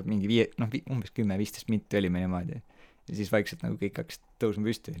vinge, et see mingi umbes 10-15 minti olime niimoodi. Ja siis vaikselt nagu kõik hakkasid tõusma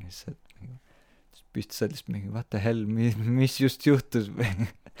püsti ja siis püsti sellest mingi, what the hell, mis just juhtus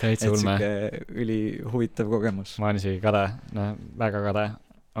täitsa ulme. Et siuke üli huvitav kogemus. Ma olen isegi kade, väga kade.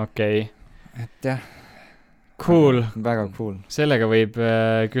 Okei. Et jah. Cool. Väga cool. Sellega võib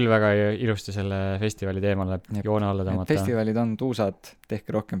küll väga ilusti selle festivali teemale joone alla tõmmata. Festivalid on tuusad,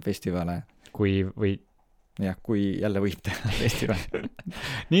 tehke rohkem festivale. Või jah, kui jälle võib teha festival.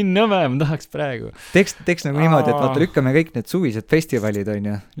 nii nõme, ma tahaks praegu. Teeks nagu niimoodi, et vaata, lükkame kõik need suvised festivalid, on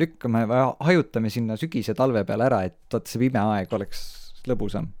ju, lükkame või hajutame sinna sügise talve peale ära, et vaata see pime aeg oleks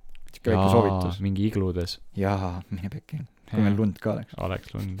lõbusam. Sikke väike soovitus. Mingi igludes. Jaa, mine pekki. Kui meil lund ka oleks.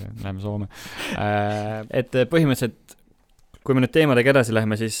 Oleks lund, läheme Soome. Et põhimõtteliselt, kui me nüüd teemadega edasi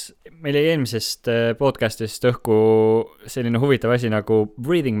läheme, siis meil jäi eelmisest podcastist õhku selline huvitav asi nagu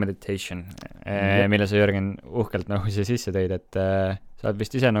breathing meditation, mille sa, Jörgen, uhkelt nagu siia sisse tõid, et sa oled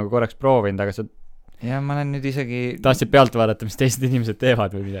vist ise nagu korraks proovinud, aga sa ja ma olen nüüd isegi tahtsid pealt vaadata, mis teised inimesed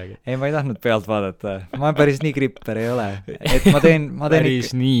teevad või midagi? Ei, ma ei tahtnud pealt vaadata. Ma päris nii kriiper ei ole. Et ma teen päris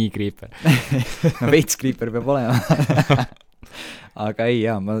nii kriiper. No veits kriiper peab olema. Aga ei,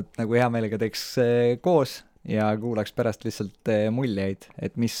 jaa, ma nagu hea meelega teeks koos ja kuulaks pärast lihtsalt muljeid,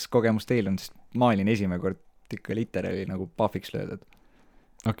 et mis kogemus teil on, sest ma olin esimene kord ikka literaali nagu pahviks löödud.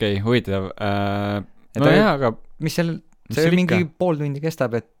 Okei, huvitav. No jah, aga mis seal, see mingi pool tundi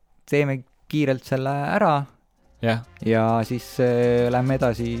kestab, et teeme kiirelt selle ära ja siis lähme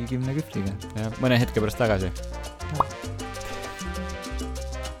edasi 10 kühvliga. Ja mõne hetke pärast tagasi.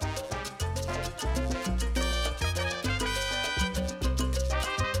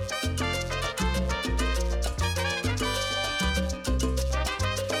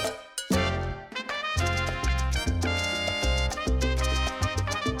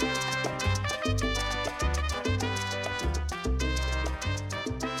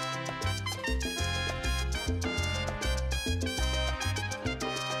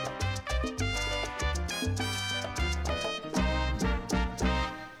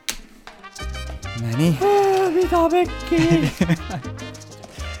 Nii. Mida pekki?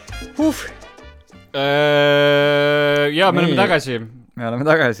 Jaa, me oleme tagasi. Me oleme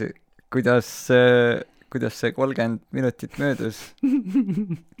tagasi. Kuidas see 30 minutit möödus?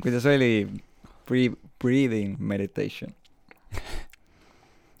 Kuidas oli breathing meditation?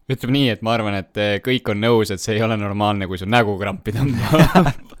 Ütleme nii, et ma arvan, et kõik on nõus, et see ei ole normaalne, kui su nägu krampi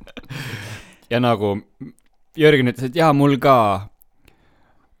tõmbab. Ja nagu Jörgen ütles, et jaa, mul ka.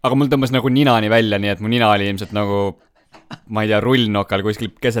 Aga mul tõmbas nagu ninani välja, nii et mu nina oli ilmselt nagu, ma ei tea, rullnokal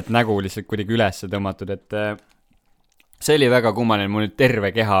kuskil keset nägu lihtsalt kuidagi ülesse tõmmatud, et see oli väga kummaline, mul nüüd terve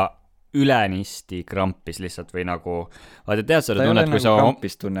keha ülenisti krampis lihtsalt või nagu, vaata tead seda tunnet, kui sa... Ta ei ole nagu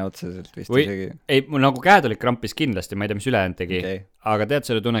krampis tunne otseselt vist või, isegi. Ei, mul nagu käed olid krampis kindlasti, ma ei tea, mis ülejäänud tegi, aga tead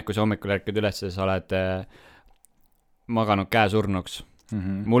seda tunnet, kui sa hommikul ärkad üles ja sa oled maganud käe surnuks.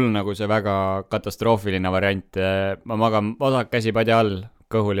 Mul nagu see väga katastroofiline variant, ma magan vasak käsi padja all,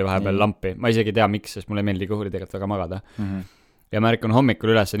 kõhuli vahepeal lampi. Ma isegi tea, miks, sest mulle ei meeldi kõhuli tegelikult väga magada. Ja ma ärkan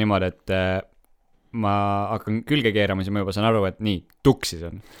hommikul üles niimoodi, et ma hakkan külge keerama, siis ma juba saan aru, et nii, tuksis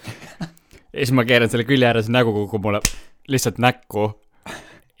on. Ja siis ma keeran selle külje ääres nägu, kui mulle lihtsalt näkku.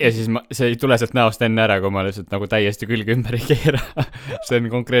 Ja siis see ei tule sealt näost enne ära, kui ma lihtsalt nagu täiesti külge ümber ei keera. See on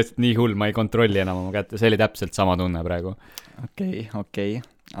konkreetselt nii hull, ma ei kontrolli enam oma kätte. See oli täpselt sama tunne praegu. Okei.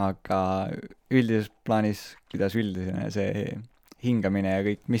 Aga üldises plaanis, kuidas üldisena see hingamine ja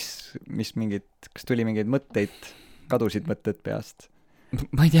kõik, mis mingid, kas tuli mingeid mõtteid, kadusid mõtted peast?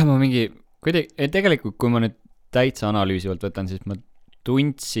 Ma ei tea, tegelikult kui ma nüüd täitsa analüüsivalt võtan, siis ma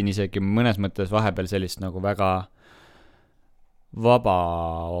tundsin isegi mõnes mõttes vahepeal sellist nagu väga vaba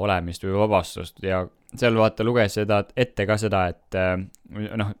olemist või vabastust ja seal vaata luges seda ette ka seda, et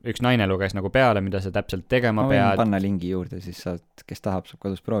üks naine luges nagu peale, mida sa täpselt tegema pead. Ma võin panna lingi juurde, siis saad, kes tahab, saab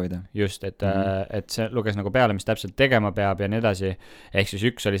kodus proovida. Just, et see luges nagu peale, mis täpselt tegema peab ja nii edasi. Ehk siis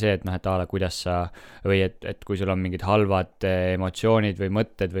üks oli see, et et aala, kuidas sa, või et kui sul on mingid halvad emotsioonid või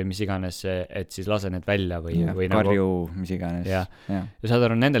mõtted või mis iganes, et siis lase need välja või karju, nagu, mis iganes. Ja saad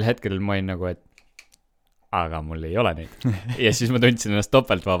aru, nendel hetkedel ma olin nagu, et aga mul ei ole neid. Ja siis ma tundsin ennast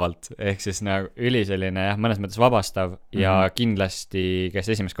topeltvabalt, ehk siis nagu üli selline mõnes mõttes vabastav ja kindlasti, kes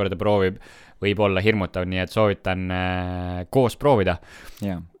esimest korda proovib, võib olla hirmutav, nii et soovitan koos proovida.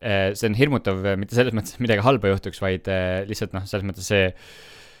 See on hirmutav, mitte selles mõttes midagi halba juhtuks, vaid lihtsalt selles mõttes see,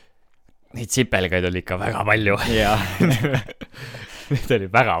 neid sipelgaid oli ikka väga palju. Neid oli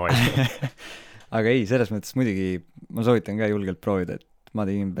väga palju. Aga ei, selles mõttes muidugi ma soovitan ka julgelt proovida, et ma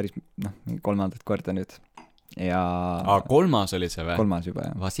tegin päris 3. korda nüüd. Ja... kolmas oli see või? Kolmas juba,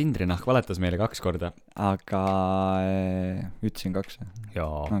 jah. Sindrinahk valetas meile 2 korda. Aga ütlesin 2.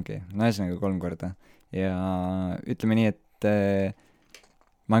 Jaa. Okei, no ühesõnaga 3 korda. Ja ütleme nii, et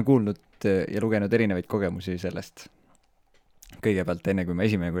ma olen kuulnud ja lugenud erinevaid kogemusi sellest. Kõigepealt enne, kui ma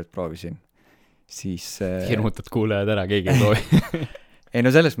esimene kord proovisin, siis... Hirmutad kuulajad ära, keegi ei proovi. Ei,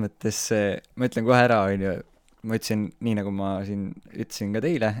 no selles mõttes, ma ütlen kohe ära, ma ütlesin, nii nagu ma siin ütlesin ka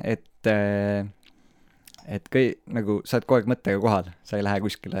teile, et et nagu sa oled kogu aeg mõttega kohal, sa ei lähe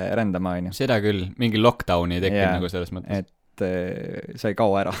kuskile rändama, on ju. Seda küll, mingi lockdowni ei tekkinud nagu selles mõttes. Et sa ei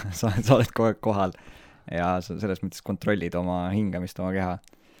kao ära, sa oled kogu aeg kohal ja sa selles mõttes kontrollid oma hingamist, oma keha.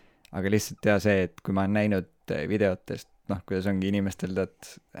 Aga lihtsalt see, et kui ma olen näinud videotest, kuidas ongi inimestel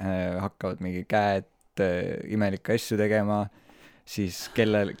hakkavad mingi käed imelikke asju tegema, siis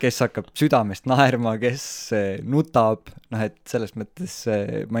kes hakkab südamest naerma, kes nutab, et selles mõttes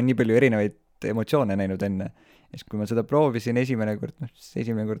ma olen nii palju erinevaid emotsioone näinud enne. Ja siis kui ma seda proovisin esimene kord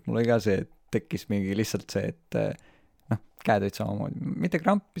mul oli ka see, et tekkis mingi lihtsalt see, et käed olid samamoodi, mitte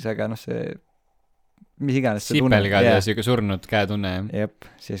krampis, aga see, mis iganes see tunne. Sipelgad ja siuke surnud käetunne. Jep,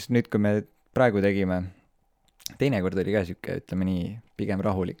 siis nüüd, kui me praegu tegime, teinekord oli ka siuke, ütleme nii, pigem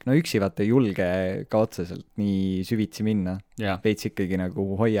rahulik. No üksi vaata ei julge ka otseselt nii süvitsi minna. Veits ikkagi nagu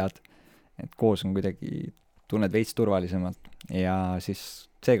hoiad, et koos on kuidagi, tunned veits turvalisemalt. Ja siis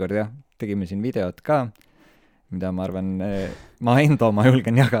seekord tegime siin videot ka, mida ma arvan, ma enda oma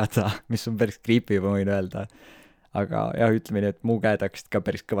julgen jagada, mis on päris creepy, ma võin öelda. Aga ütleme nii, et mu käed hakkasid ka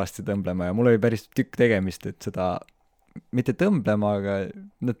päris kõvasti tõmblema ja mul oli päris tükk tegemist, et seda mitte tõmblema, aga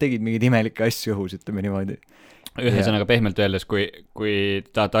nad tegid mingid imelikke asju õhus, ütleme niimoodi. Ühesõnaga pehmelt öeldes, kui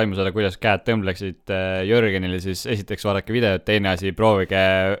tahate aimu saada, kuidas käed tõmbleksid Jörgenile, siis esiteks vaadake videot, teine asi, proovige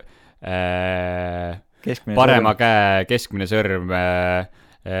parema käe keskmine sõrm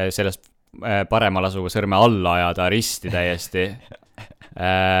sellest paremal asuva sõrme alla ajada risti täiesti.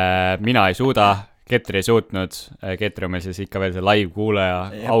 Mina ei suuda, Ketri ei suutnud, Ketri on meil siis ikka veel see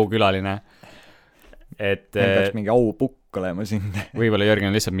live-kuulaja, aukülaline. Meil peaks mingi aupukk olema siin. Võib-olla Jörgen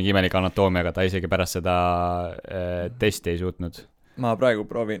on lihtsalt mingi imelik anatoomiaga, ta isegi pärast seda testi ei suutnud. Ma praegu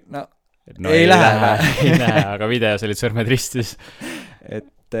proovin, ei lähe, aga videos olid sõrmed ristis.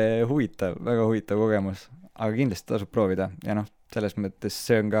 Et huvitav, väga huvitav kogemus, aga kindlasti tasub proovida ja selles mõttes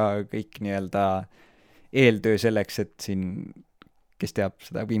see on ka kõik nii-öelda eeltöö selleks, et siin, kes teab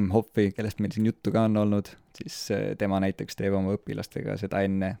seda Wim Hofi, kellest meil siin juttu ka on olnud, siis tema näiteks teeb oma õpilastega seda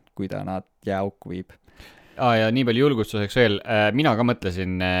enne, kui ta nad jääauku viib. Ja nii palju julgustuseks veel, mina ka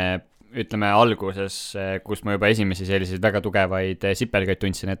mõtlesin, ütleme alguses, kus ma juba esimesi selliseid väga tugevaid sipelgaid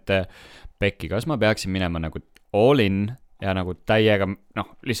tundsin, et pekki, kas ma peaksin minema nagu all in ja nagu täiega,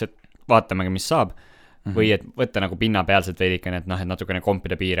 lihtsalt vaatamegi, mis saab, või et võtta nagu pinnapealselt veidikene, et natukene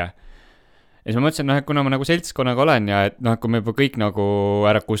kompida piire. Ja siis ma mõtlesin, et kuna ma nagu seltskonnaga olen ja et kui me juba kõik nagu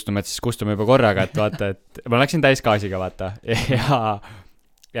ära kustume, et siis kustume juba korraga, et vaata, et ma läksin täiskaasiga, vaata, ja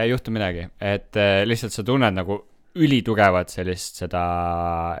ei juhtu midagi, et lihtsalt sa tunned nagu ülitugevat sellist seda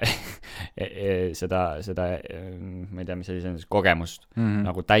ma ei tea, mis sellise kogemust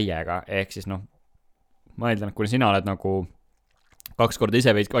nagu täiega, ehk siis ma eeldan, et kui sina oled nagu 2 korda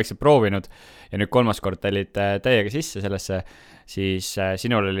ise vaikselt proovinud ja nüüd 3. kord tälid täiega sisse sellesse, siis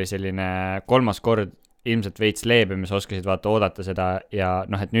sinul oli selline 3. kord ilmselt veits leebem ja sa oskasid vaata oodata seda ja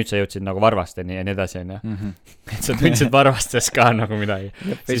et nüüd sa jõudsid nagu varvasteni ja nii edasi, et sa tundsid varvastes ka nagu midagi.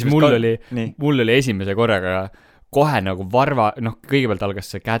 Siis mul oli esimese korraga kohe nagu kõigepealt algas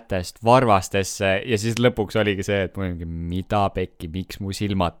see kätest varvastesse ja siis lõpuks oligi see, et mul mingi, mida pekki, miks mu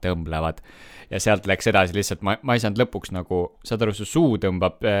silmad tõmblevad ja sealt läks edasi lihtsalt, ma ei saanud lõpuks nagu, saad aru, su suu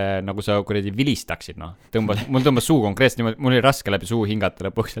tõmbab nagu sa kuradi vilistaksid, mul tõmbas suu konkreetselt, mul oli raske läbi suu hingata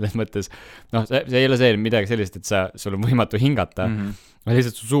lõpuks selles mõttes, see ei ole see midagi sellist, et sul on võimatu hingata,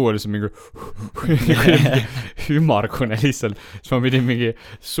 lihtsalt su suu oli see mingi ümmargune lihtsalt, siis ma pidin mingi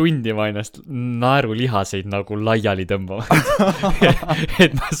sundima ennast naerulihaseid nagu laiali tõmbama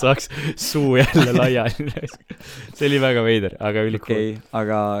et ma saaks suu jälle laiali. See oli väga veider, aga ülikool. Okay,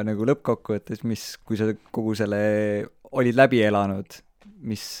 aga nagu lõppkokkuvõttes, kui sa kogu selle olid läbi elanud,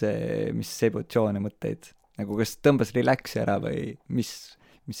 mis emotsioone mõtteid, nagu kas tõmbas relaxi ära või mis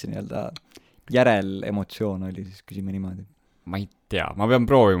see nii-öelda järelemotsioon oli, siis küsime niimoodi. Ma ei tea, ma pean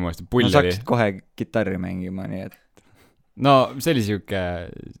proovima, sest pull oli. Ma saaksid kohe kitarri mängima, nii et... see oli siuke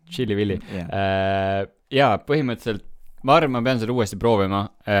chili-villi. Ja põhimõtteliselt, ma arvan, ma pean seda uuesti proovima,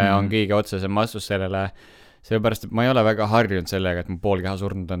 on kõige otsesem vastus sellele, sellepärast, et ma ei ole väga harjunud sellega, et mu pool keha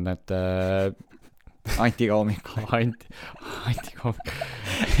surnud on, et... Antikaumik. Antikaumik.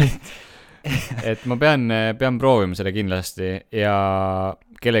 Et ma pean proovima selle kindlasti ja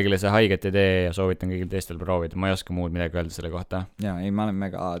kellegile see haiget ei tee ja soovitan kõigil teistel proovida. Ma ei oska muud midagi öelda selle kohta. Ja, ei, ma olen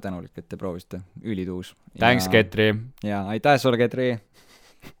mega tänulik, et te proovisite. Ülituus. Thanks, Ketri. Ja, aitäh sulle, Ketri.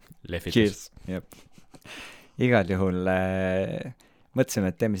 Lehvitus. Jep. Igal juhul mõtlesime,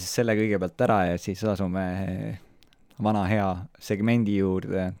 et teeme siis selle kõigepealt ära ja siis asume vana hea segmendi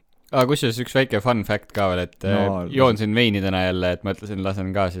juurde. Kusjuures üks väike fun fact ka veel, et joon siin veini täna jälle, et mõtlesin, lasen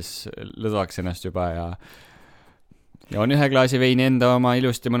ka siis lõdvaks ennast juba ja joon 1 klaasi veini enda oma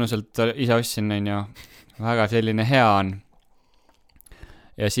ilusti mõnusalt ise ostsin, väga selline hea on.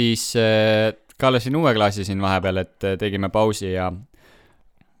 Ja siis kallasin uue klaasi siin vahepeal, et tegime pausi ja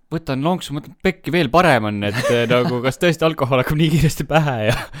võtan lonksu, mõtlen, pekki veel parem on, et nagu kas tõesti alkohol hakkab nii kiiresti pähe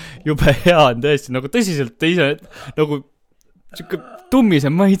ja jube hea on tõesti, nagu tõsiselt ise, nagu siuke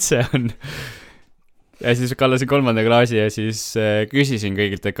tummisem maitse on. Ja siis kallasin 3. klaasi ja siis küsisin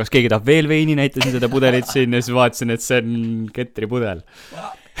kõigilt, et kas keegi tahab veel veini, näitasin seda pudelit siin ja siis vaatasin, et see on ketri pudel.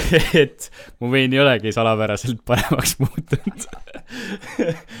 Et mu vein ei olegi salapäraselt paremaks muutunud.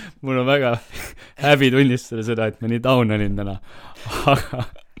 Mul on väga häbi tunnistada seda, et ma nii down olin täna. Aga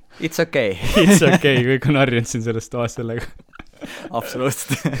It's okay. It's okay, kõik on harjunud siin sellest toas sellega.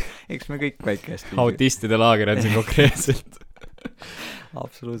 Absoluutselt. Eks me kõik väikest. Autistide laager on siin konkreetselt.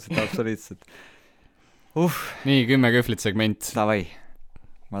 Absoluutselt. Nii, 10 kühvlit segment. Davai.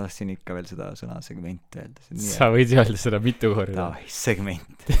 Ma tahtsin ikka veel seda sõna segment öelda. Sa võid öelda seda mitu korda. Davai,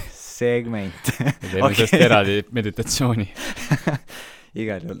 segment. Teeme sellest eraldi meditatsiooni.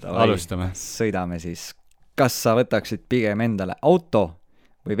 Igal juhul, davai. Alustame. Sõidame siis. Kas sa võtaksid pigem endale auto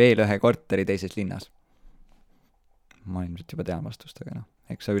või veel ühe korteri teises linnas? Ma ilmselt juba tean vastust, aga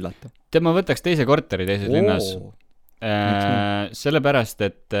eks sa üllata. Ma võtaks teise korteri teises linnas. Sellepärast,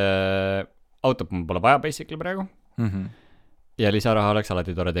 et autot mul pole vaja basically praegu. Ja lisaraha oleks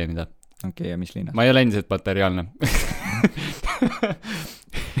alati tore teenida. Okei, ja mis linnas? Ma ei ole endiselt materiaalne.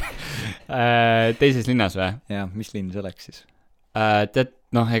 Teises linnas või? Jaa, mis linn see oleks siis? Tead,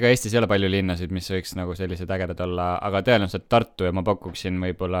 ega Eestis ei ole palju linnasid, mis võiks nagu sellised ägedad olla, aga tõenäoliselt Tartu ja ma pakuksin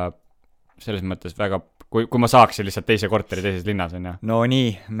võib-olla selles mõttes väga, kui ma saaksin lihtsalt teise korteri teises linnas, on ja? No nii,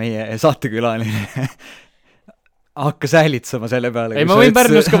 meie saatekülaline hakkas häälitsema selle peale. Ei, ma võin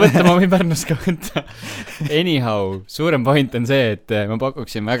Pärnus ka võtta. Anyhow, suurem point on see, et ma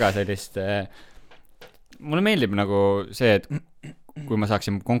pakuksin väga sellist, mulle meeldib nagu see, et kui ma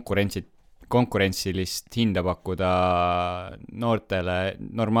saaksin konkurentsilist hinda pakkuda noortele,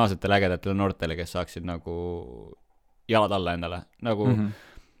 normaalsetele ägedatele noortele, kes saaksid nagu jalad alla endale. Nagu,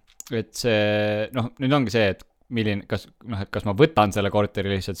 et see, nüüd ongi see, et kas ma võtan selle korteri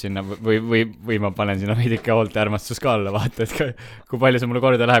lihtsalt sinna või ma panen sinna veidike hoolt ja armastus ka alla, vaata, et kui palju see mulle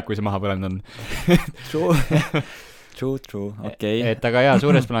korda läheb, kui see maha põlenud on. True, okei. Et aga jaa,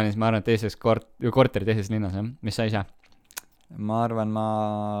 suures plaanis ma arvan, et korteri teises linnas, jah? Mis sa ise? Ma arvan, ma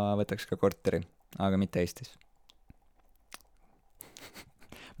võtaks ka korteri, aga mitte Eestis.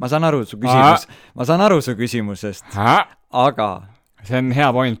 Ma saan aru su küsimusest, aga see on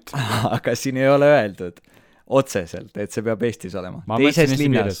hea point. Aga siin ei ole öeldud otseselt, et see peab Eestis olema. Teises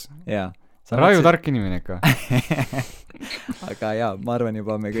linnas. Raju tark inimene ikka. Aga jaa, ma arvan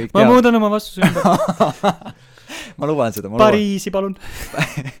juba me kõik ma muudan oma vastuse ümber. Ma luban seda. Pariisi, palun.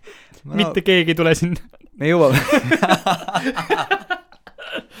 Mitte keegi tule siin. Me jõuame.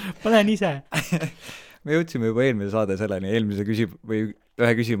 Ma lähen ise. Me jõudsime juba eelmise saade selleni,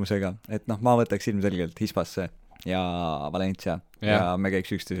 ühe küsimusega, et ma võtaks ilmselgelt Hispasse ja Valencia ja me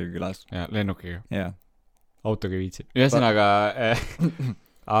käiks üksteisel külas. Ja lennukiga. Ja. Autoga viitsi. Ühesõnaga,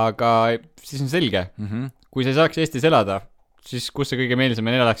 aga siis on selge. Kui sa ei saaks Eestis elada, siis kus see kõige meeldisem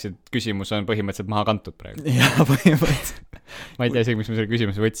elaksid küsimus on põhimõtteliselt maha kantud praegu. Jaa, põhimõtteliselt. Ma ei tea isegi, miks ma selle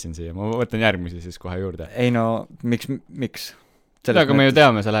küsimuse võtsin siia. Ma võtan järgmisi siis kohe juurde. Ei no, miks? Aga me ju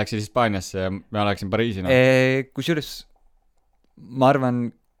teame, sa läheksid Hispaaniasse ja ma läheksin Pariisi. Kusjuures, ma arvan,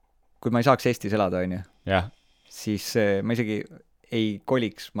 kui ma ei saaks Eestis elada, on ju, siis ma isegi ei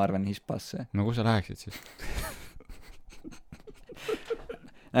koliks, ma arvan, Hispasse. No kus sa läheksid siis?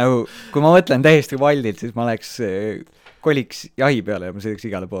 Nagu, kui ma mõtlen täiesti valdilt, siis ma koliks jahi peale ja ma sõidaks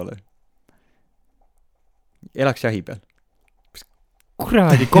igale poole. Elaks jahi peal.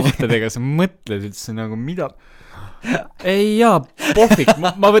 Kuradi kohtadega sa mõtled üldse nagu mida... Ei jaa, pohvik,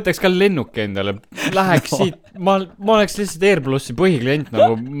 ma võtaks ka lennuki endale. Läheks siit, ma oleks lihtsalt Airplussi põhiklient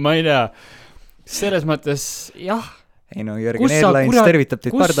nagu, ma ei tea. Selles mõttes, jah. Ei no, Jörgen Airlines tervitab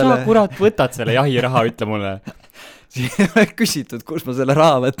teid pardale. Kus sa kurat võtad selle jahiraha, ütle mulle? Siin ei ole küsitud, kus ma selle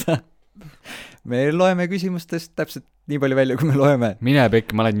raha võtan. Me loeme küsimustest täpselt nii palju välja, kui me loeme. Mine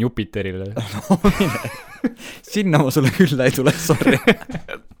pekki, ma lähen Jupiterile. No mine. Sinna ma sulle küll ei tule, sorry.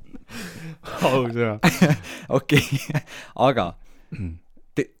 Ausõna. Okei, aga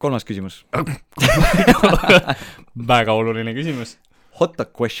 3. küsimus. Väga oluline küsimus. Hot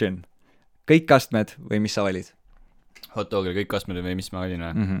dog question. Kõik astmed või mis sa valid? Hot dogil kõik astmed või mis ma valin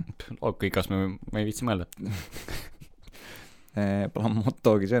või? Kõik astmed, ma ei viitsi mõelda. Pole hot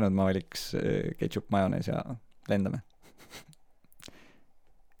dogi söönud, ma valiks ketchup, majonees ja lendame.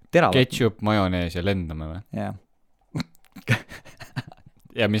 Teravat. Ketchup, majonees ja lendame või? Jaa.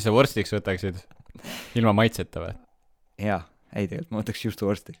 Ja mis sa vorstiks võtaksid? Ilma maitseta või? Jaa, ei tegelikult, ma võtaks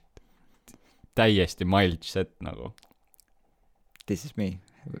juustuvorsti. täiesti mild set nagu. This is me.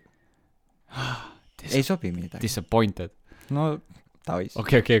 Ei sobi midagi. Disappointed. No, tavais.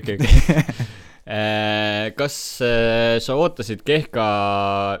 Okei. Kas sa ootasid kehka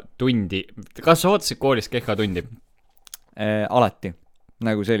tundi? Kas sa ootasid koolis kehka tundi? Alati.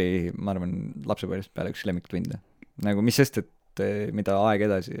 Nagu see oli, ma arvan, lapsepõlvest peale üks lemmiktunde. Nagu mis sest, et mida aeg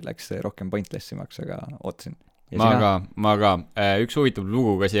edasi läks rohkem pointlessimaks, aga ootasin. Ma ka. Üks huvitav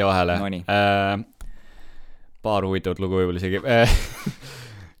lugu ka siia vahele. Nonii. Paar huvitavat lugu võib-olla isegi.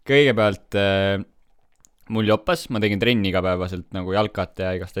 Kõigepealt mul joppas, ma tegin trenni igapäevaselt nagu jalkat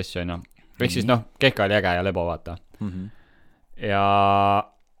ja igast asju, no. Ehk siis kehka oli äge ja lebo, vaata.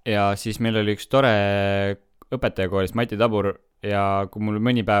 Ja siis meil oli üks tore õpetaja koolis, Mati Tabur, ja kui mul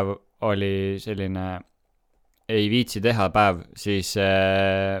mõni päev oli selline ei viitsi teha päev, siis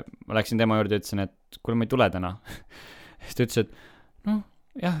ma läksin tema juurde ja ütlesin, et kuule, ma ei tule täna. Siis ta ütles, et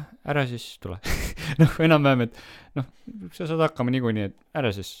jah, ära siis tule. Enam-vähem, et sa saad hakkama niikuinii, et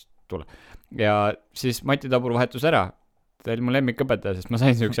ära siis tule. Ja siis Mati Tabur vahetus ära. Ta oli mu lemmikõpetaja, sest ma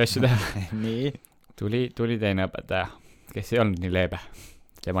sain sellise asju teha. Nii. Tuli teine õpetaja, kes ei olnud nii leebe.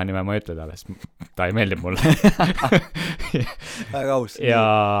 Tema nime ma ei ütle talle, sest ta ei meeldib mulle. Väga aus. Ja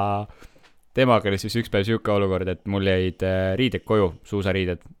temaga oli siis üks päev siuke olukord, et mul jäid riided koju,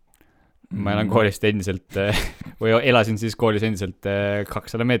 suusariided. Ma elan koolist endiselt, või elasin siis koolis endiselt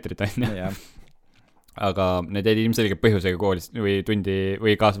 200 meetrit, on ju. Aga need jäid ilmselge põhjusega koolist või tundi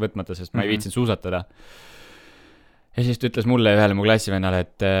või kaasa võtmata, sest ma ei viitsin suusatada. Ja siis ta ütles mulle ühele mu klassivennale,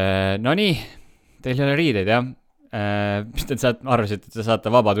 et no nii, teil ei ole riideid, jah? Mis te arvasid, et te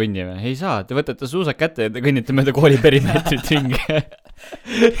saate vaba tunni või? Ei saa, te võtate suusad kätte ja te kõnnite mööda kooli perimeetrit ringi.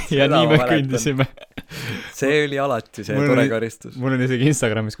 Ja nii me kõndisime. See oli alati see tore karistus. Mul on isegi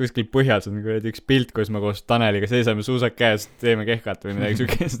Instagramis kuskil põhjas on üks pilt, kus ma koos Taneliga seisame suusad käes, teeme kehkat või midagi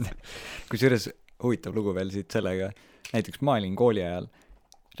sükest. Kusjuures huvitav lugu veel siit sellega. Näiteks ma olin kooli ajal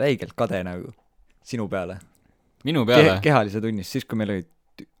räigelt kade nagu sinu peale. Minu peale? Kehalise tunnis, siis kui meil olid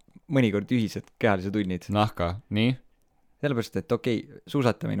mõnikord ühised kehalise tunnid. Nahka, nii? Sellepärast, et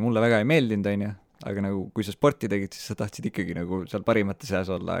suusatamine mulle väga ei meeldinud, on ju, aga nagu kui sa sporti tegid, siis sa tahtsid ikkagi nagu seal parimate seas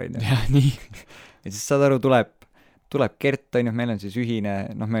olla, on ju. Ja, nii. Ja siis saad aru, tuleb Kert, on ju, meil on siis ühine,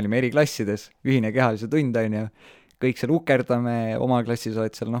 me olime eri klassides, ühine kehalise tund, on ju, kõik seal ukerdame, oma klassis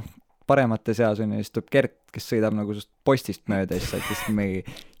oled seal, paremate seas, on ju, siis tuleb Kert, kes sõidab nagu sust postist mööda, siis me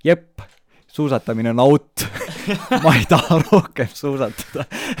suusatamine on out. Ma ei taha rohkem suusatada.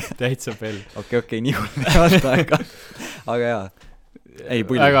 Täitsa pell. Okei, nii hull ei vasta, aga jaa. Ei,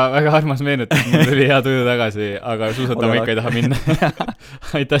 pulli. Väga armas meenutus, mul oli hea tuju tagasi, aga suusatama ikka ei taha minna.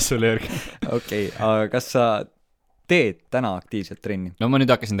 Aitäh sulle, Jörg. Okei, aga kas sa teed täna aktiivselt trenni? No ma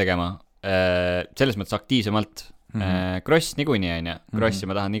nüüd hakkasin tegema selles mõttes aktiivsemalt. Cross niikuinii, on ju. Crossi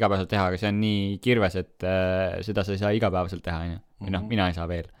ma tahan igapäevaselt teha, aga see on nii kirves, et seda sa ei saa igapäevaselt teha, on ju. Või mina ei saa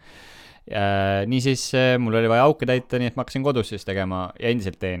veel. Niisiis mul oli vaja auke täita, nii et ma hakkasin kodus siis tegema ja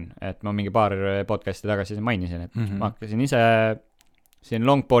endiselt teen, et ma mingi paar podcasti tagasi mainisin, et ma hakkasin ise siin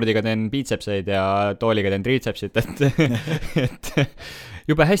longboardiga teen biitsepseid ja tooliga teen triitsepsit, et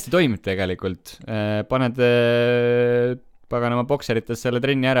jube hästi toimib tegelikult. Paned paganama bokserites selle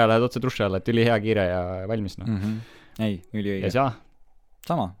trenni ära, lähed otse truši alla, et üli hea kiire ja valmis. Ei, üli õige. Ja saa?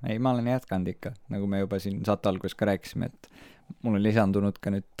 Sama, ma olen jätkanud ikka, nagu me juba siin saate alguses ka rääkisime, et mul on lisandunud ka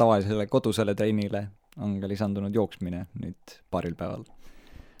nüüd tavalisele kodusele trennile, on ka lisandunud jooksmine nüüd paaril päeval.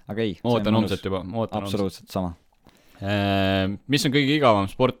 Aga ei. Ootan homset juba. Absoluutselt sama. Mis on kõige igavam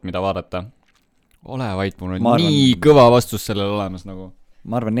sport, mida vaadata? Ole vait, mul on nii kõva vastus sellele olemas nagu.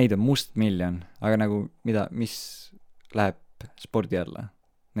 Ma arvan, neid on mustmiljon, aga nagu mis läheb spordi alla?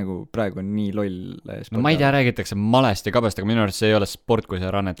 Nagu praegu on nii loll spordi no ma ei tea, räägitakse malest ja kabest, aga minu arust see ei ole sport, kui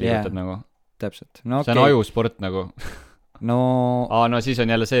sa rannet liigutad nagu. Täpselt. See on ajusport nagu. No siis on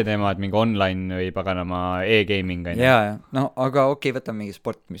jälle see teema, et mingi online või paganama e-gaming on. Jaa, aga võtame mingi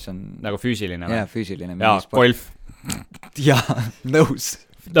sport, mis on nagu füüsiline. Jaa, füüsiline. Jaa, golf. Jaa, nõus.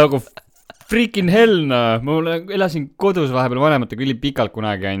 Nagu freaking hell, ma elasin kodus vahepeal vanematega üli pikalt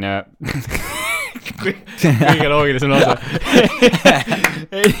kunagi, on ja kõige loogilisem osa.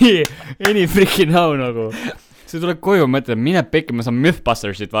 Any freaking now nagu. See tuleb koju, mõtled, mine pekki, ma saan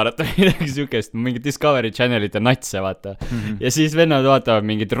Mythbustersit vaadata, midagi sükest, mingi Discovery Channelit ja natse vaata. Ja siis vennad vaatavad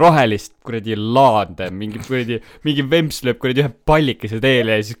mingit rohelist kuradi laande, mingi vemps lööb kuradi ühe pallikese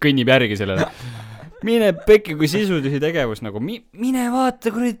teele ja siis kõnnib järgi sellele. Mine pekki, kui sisutühi tegevus nagu, mine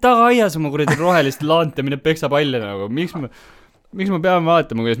vaata kuradi tagaaias oma kuradi rohelist laante, mine peksa palle nagu. Miks ma peame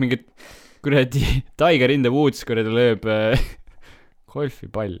vaatama, kuidas mingi kuradi Tiger in the Woods kuradi lööb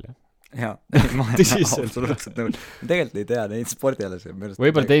golfi palle. jaa, ma olen Tõsiselt. absoluutselt nõus. Tegelikult ei tea neid spordialasi.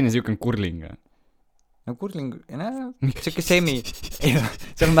 Võib-olla teine siuke on kurling. no kurling, siuke semi, ei no,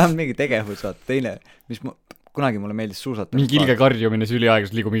 seal on vähemalt mingi tegevus, vaata, teine, mis kunagi mulle meeldis suusatada. mingi ilge karjumine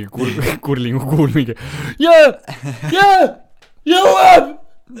süliaegas liigub mingi kurlingu kuul mingi jõuab,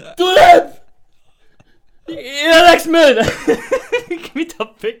 tuleb ja läks mööda. Mida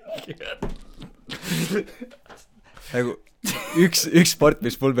pekki? Nagu üks sport,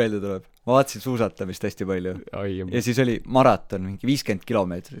 mis mul meelde tuleb. Ma vaatasin suusatamist hästi palju. Ja siis oli maraton, mingi 50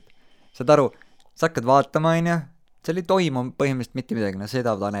 kilomeetrit. Saad aru, sa hakkad vaatama, on ja, seal ei toimu põhimõtteliselt mitte midagi, no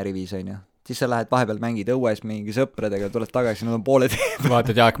sõidavad Aneriviis, on ja. Siis sa lähed vahepeal mängid õues mingi sõpradega, tuled tagasi, nad on poole teed.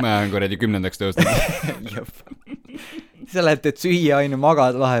 Vaatad, Jaak Mäe on kuradi 10. tõusnud. Siis sa lähed, et süüa, on ja,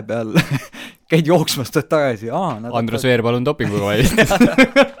 magad vahepeal, käid jooksmas, tuled tagasi. Andrus Veer, palun dopinguga vaid.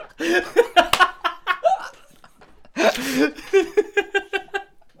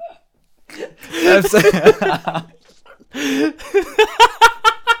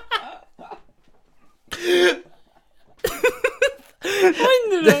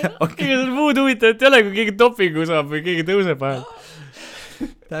 Ega sul muud huvitavat ei ole, kui keegi dopingu saab või keegi tõuseb vahel.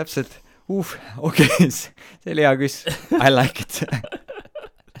 Täpselt. Okei, see oli hea küs. I like it.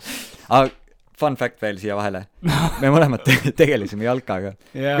 Aga fun fact veel siia vahele. Me mõlemad tegelesime jalkaga.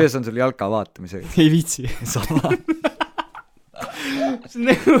 Kuidas on sul jalka vaatamisega? Ei viitsi. Sama. See on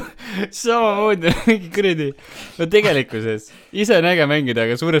nagu samamoodi mingi kuradi. No tegelikkuses ise on äge mängida,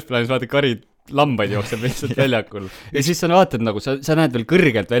 aga suures plaanis vaata karid lambaid jookseb lihtsalt väljakul. Ja siis sa vaatad nagu, sa näed veel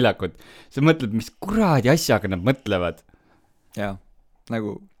kõrgelt väljakut. Sa mõtled, mis kuradi asjaga nad mõtlevad. Jaa, nagu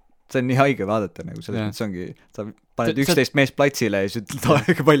see on nii haige vaadata, nagu selles mõttes ongi, sa paned 11 meest platsile ja siis ütled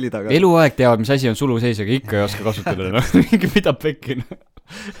aega palli taga. Eluaeg teavad, mis asi on suluseis, aga ikka ei oska kasutada. No. Mida pekki?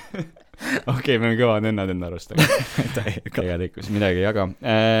 Okei, me oleme kõvad ennad enda arust. Tegelikult midagi ei jaga.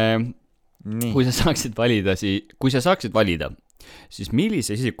 Kui sa saaksid valida, siis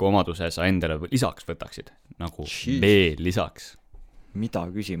millise isiku omaduse sa endale lisaks võtaksid? Nagu veel lisaks. Mida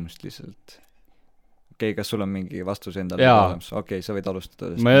küsimust lihtsalt? Okei, kas sul on mingi vastus endale olemas? Okei, sa võid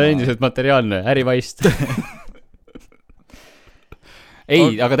alustada. Ma ei ole endiselt materiaalne, ärivaist. Ei,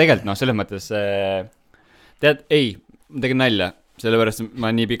 aga tegelikult, no, selles mõttes tead, ei, ma tegin nalja, sellepärast ma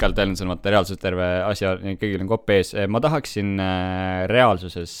nii pikalt öelnud selle materiaalsus terve asja, kõigil on kopp ees. Ma tahaksin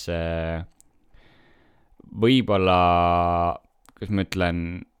reaalsuses võib-olla, kuidas ma ütlen,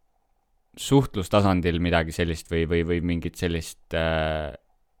 suhtlustasandil midagi sellist või mingit sellist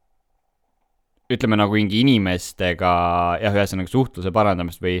ütleme nagu mingi inimestega jah, ühesõnaga suhtluse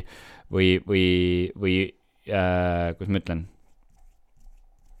parandamist või kuidas ma ütlen,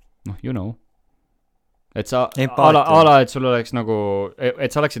 noh, you know, et sa ala, et sul oleks nagu,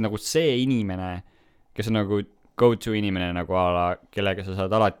 et sa oleksid nagu see inimene, kes on nagu go-to inimene nagu ala, kellega sa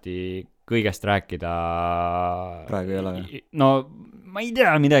saad alati kõigest rääkida. Praegu ei ole. No ma ei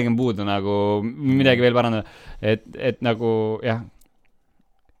tea, midagi on puudu nagu, midagi veel parandada, et nagu jah.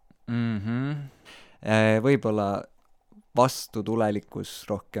 Võib-olla vastutulelikkus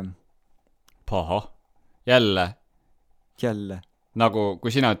rohkem. Paha, jälle. Nagu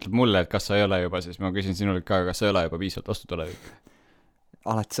kui sina ütled mulle, et kas sa ei ole juba, siis ma küsin sinult ka, kas sa ei ole juba piisavalt vastutulevik.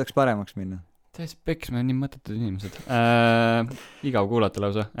 Alati saaks paremaks minna. Täis peks, me on nii mõttetud inimesed. Igav kuulata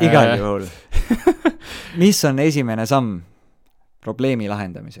lausa. Igal juhul. Mis on esimene samm probleemi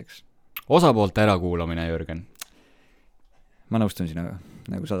lahendamiseks? Osapoolte ärakuulamine, Jürgen. Ma nõustun sinuga,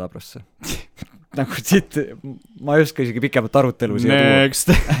 nagu 100%. Nagu siit, ma ei oska isegi pikemat arutelu siia Next.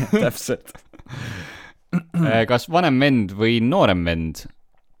 Täpselt. Kas vanem vend või noorem vend?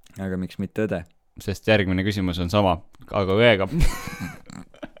 Aga miks mitte õde? Sest järgmine küsimus on sama, aga õega.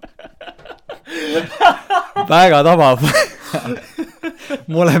 Väga tabav.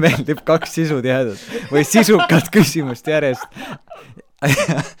 Mulle meeldib 2 sisutihedad või sisukat küsimust järjest.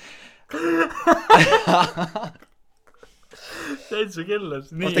 Täitsa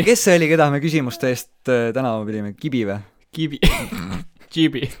kellas. Oota, kes see oli, keda me küsimuste eest tänava pidime? Kibi või?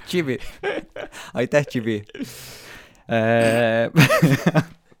 Kibi. Aitäh, Kibi.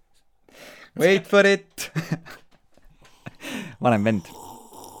 Wait for it. Vanem vend.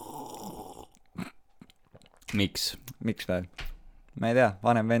 Miks veel? Ma ei tea,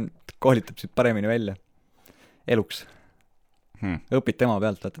 vanem vend koolitab siit paremini välja. Eluks. Õpid tema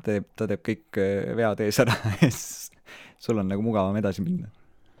pealt, ta teeb kõik vead ees ära. Sul on nagu mugavam edasi minna.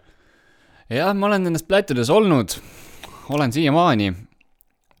 Jah, ma olen ennast plätudes olnud. Olen siiamaani.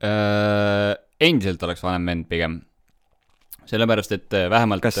 Endiselt oleks vanem vend pigem. Sellepärast, et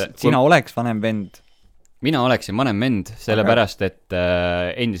vähemalt... Kas sina oleks vanem vend? Mina oleksin vanem vend, sellepärast, et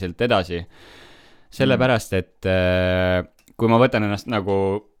endiselt edasi. Sellepärast, et kui ma võtan ennast nagu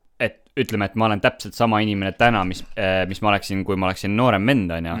et ütleme, et ma olen täpselt sama inimene täna, mis ma oleksin, kui ma oleksin noorem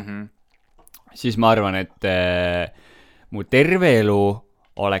vend, on ju, siis ma arvan, et mu terve elu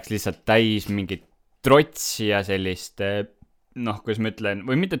oleks lihtsalt täis mingit trotsi ja sellist, kuidas ma ütlen,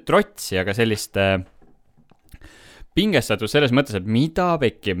 või mitte trotsi, aga sellist pingestatud selles mõttes, et mida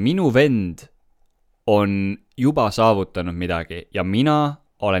pekki, minu vend on juba saavutanud midagi ja mina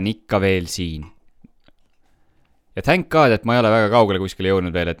olen ikka veel siin. Ja thank God, et ma ei ole väga kaugele kuskile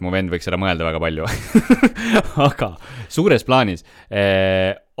jõudnud veel, et mu vend võiks seda mõelda väga palju. Aga suures plaanis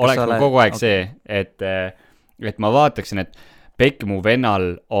oleks kogu aeg see, et ma vaataksin, et pekki mu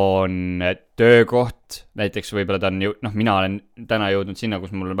vennal on töökoht, näiteks võib-olla ta on mina olen täna jõudnud sinna,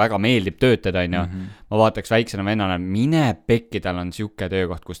 kus mulle väga meeldib töötada, on ju. Ma vaataks väiksena vennana, mine pekki, tal on siuke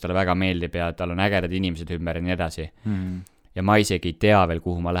töökoht, kus talle väga meeldib ja tal on ägedad inimesed ümber ja nii edasi. Ja ma isegi ei tea veel,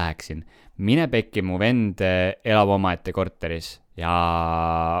 kuhu ma läheksin. Mine pekki, mu vend elab omaette korteris ja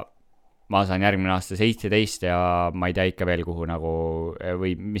ma saan järgmine aasta 17 ja ma ei tea ikka veel kuhu nagu,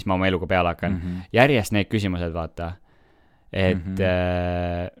 või mis ma oma eluga peale hakkan. Järjest need küsimused, vaata. Et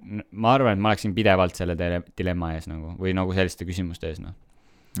ma arvan, et ma oleksin pidevalt selle dilemma ees nagu, või nagu selliste küsimuste ees.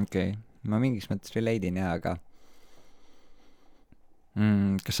 Okei. Ma mingis mõttes relate'in jah, aga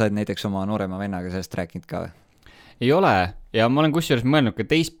kas sa oled näiteks oma noorema vennaga sellest rääkinud ka? Ei ole, ja ma olen kusjuures mõelnud ka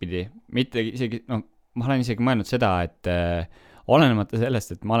teistpidi, mitte isegi, ma olen isegi mõelnud seda, et olenemata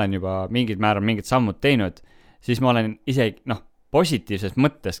sellest, et ma olen juba mingid sammud teinud, siis ma olen isegi, positiivses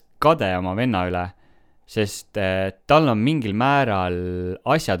mõttes kade oma venna üle, sest tal on mingil määral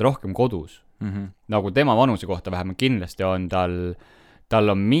asjad rohkem kodus. Nagu tema vanuse kohta vähemalt kindlasti on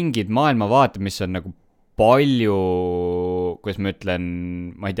tal on mingid maailmavaated, mis on nagu palju, kuidas ma ütlen,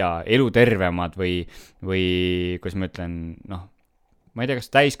 ma ei tea, elutervemad või kuidas ma ütlen, ma ei tea, kas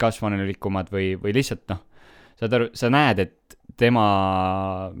täiskasvanulikumad või lihtsalt, sa näed, et tema,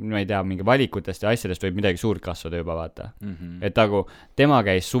 ma ei tea, mingi valikutest ja asjadest võib midagi suurt kasvada juba, vaata. Et nagu tema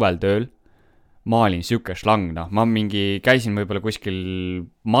käis suvel tööl, ma olin siuke šlang, ma käisin võib-olla kuskil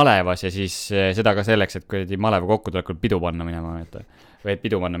malevas ja siis seda ka selleks, et kui maleva kokkutulekul pidu panna minema, või et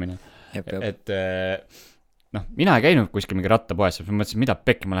pidu panna minema. Et mina ei käinud kuskil mingi rattapoes, ma mõtlesin, mida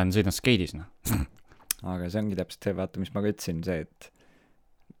pekki, ma lähen sõidan skeidis. Aga see ongi täpselt see, vaata, mis ma ka ütlesin, see, et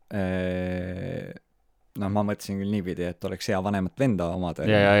ma mõtlesin küll niipidi, et oleks hea vanemat venda omada,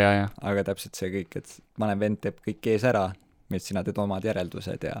 aga täpselt see kõik, et vanem vend teeb kõik ees ära, mis sina teed omad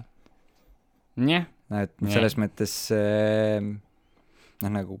järeldused ja et selles mõttes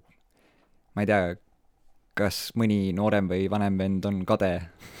nagu ma ei tea, kas mõni noorem või vanem vend on kade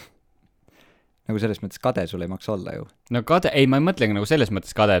nagu selles mõttes kade sul ei maksa olla ju. No kade, ei, ma ei mõtlegi nagu selles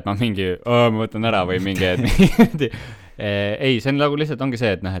mõttes kade, et ma mingi, ma võtan ära või mingi, et ei, see on nagu lihtsalt ongi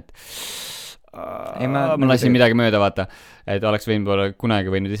see, et et ma lasin midagi mööda, vaata, et oleks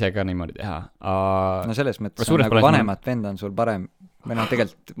kunagi võinud ise ka niimoodi teha. No selles mõttes on nagu vanemat venda on sul parem, või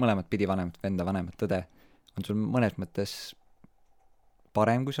tegelikult mõlemat pidi vanemat venda, vanemat tõde, on sul mõnes mõttes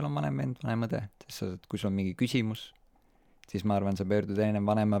parem, kui sul on vanem vend, vanem õde, sest kui sul on mingi küsimus, siis ma arvan, sa pöördud ennem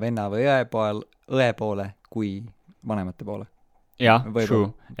vanema venna või õe poole kui vanemate poole. Jah,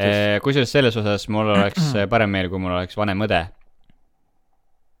 true. Kusjuures selles osas mul oleks parem meel, kui mul oleks vanem õde.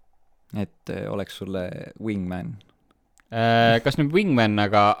 Et oleks sulle wingman. Kas nüüd wingman,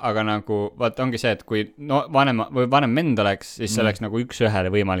 aga nagu, vaata ongi see, et kui vanem vend oleks, siis see oleks nagu üks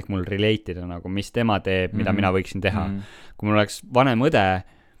ühele võimalik mul relate'ida, nagu mis tema teeb, mida mina võiksin teha. Kui mul oleks vanem õde,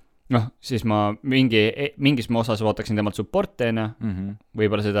 siis ma mingis osas ootaksin temalt supporteena,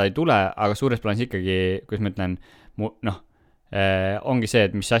 võib-olla seda ei tule, aga suures plaanis ikkagi, kuidas ma ütlen, ongi see,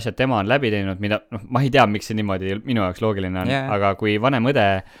 et mis asjad tema on läbi teinud, mida, ma ei tea, miks see niimoodi minu jaoks loogiline on, aga kui vanem õde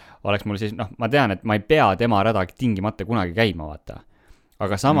oleks mul siis, ma tean, et ma ei pea tema rada tingimata kunagi käima, vaata.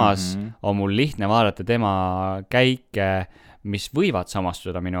 Aga samas on mul lihtne vaadata tema käike, mis võivad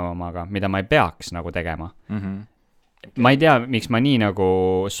samastuda minu omaga, mida ma ei peaks nagu tegema. Ma ei tea, miks ma nii nagu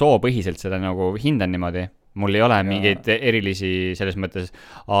soopõhiselt seda nagu hindan niimoodi. Mul ei ole mingeid erilisi selles mõttes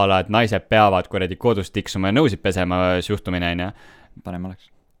ala, et naised peavad kuradi kodus tiksuma ja nõusid pesema suhtumine, on ja? Parem oleks.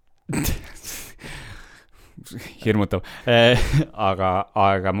 Hirmutav.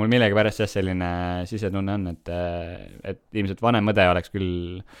 Aga mul millegipärast selline sisetunne on, et ilmselt vanem õde oleks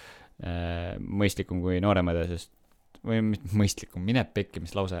küll mõistlikum kui noorem õde, sest või mõistlikum, mine pekki,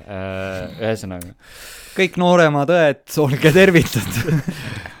 mis lause. Ühesõnaga. Kõik nooremad õed, olge tervitatud.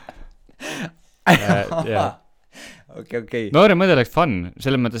 Okay. Noorem õde oleks fun,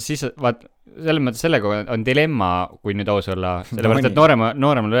 selles mõttes siis, selles mõttes sellega on dilemma, kui nüüd aus olla, sellepärast, et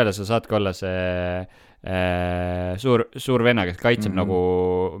nooremal õele sa saadki olla see suur venna, kes kaitseb nagu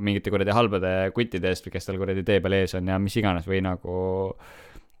mingite kuradi halbade kuttide eest, kes tal kuradi tee peal ees on ja mis iganes või nagu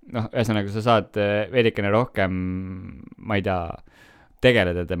noh, ühesõnaga sa saad veidikene rohkem, ma ei tea,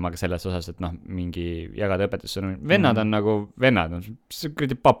 tegeleda temaga selles osas, et noh, mingi jagada õpetussõnumi. Vennad on nagu vennad, see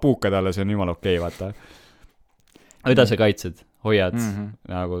kuradi papuuka talle, see on jumala okei, vaata. Õda sa kaitsed, hoiad,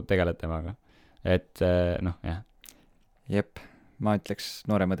 nagu tegeled temaga. Et noh, jah. Jep, ma ütleks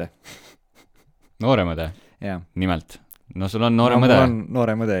noorem õde. Noorem õde? Jaa. Nimelt. No sul on noorem õde. Mul on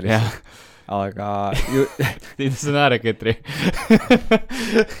noorem õde lihtsalt. Aga Tiides on ääre, Ketri.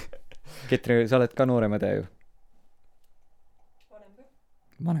 Ketri, sa oled ka noorem õde ju.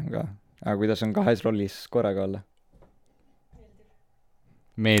 Vanem ka. Aga kuidas on 2 rollis korraga olla?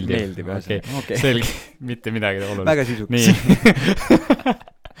 Meeldib. Okay. Selge, mitte midagi olulist. Väga sisukas.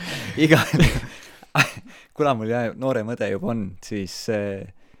 Kuna mul noorem õde juba on, siis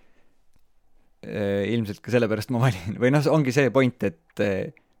ilmselt ka sellepärast ma valin. Või noh, ongi see point, et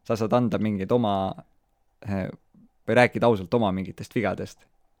sa saad anda mingeid oma või rääkida ausalt oma mingitest vigadest.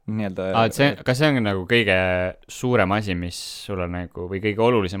 Kas see on nagu kõige suurem asi, mis sul on nagu, või kõige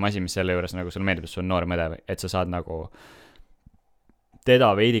olulisem asi, mis selle juures nagu sul meeldib, et sul on noorem õde, et sa saad nagu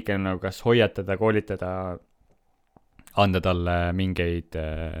teda veidikene nagu kas hoiatada, koolitada, anda talle mingeid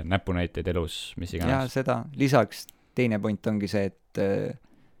näpunäiteid elus, mis iganes. Ja seda, lisaks teine point ongi see, et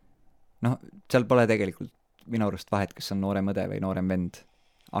noh, seal pole tegelikult minu arust vahet, kes on noorem õde või noorem vend,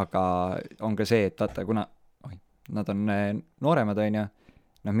 aga on ka see, et vaata, kuna nad on nooremad, on ju,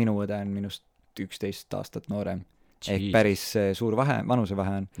 noh, minu õde on minust 11 aastat noorem. Ehk päris suur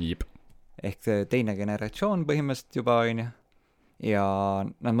vanusevahe on. Jep. Ehk teine generatsioon põhimõtteliselt juba, on ju. Ja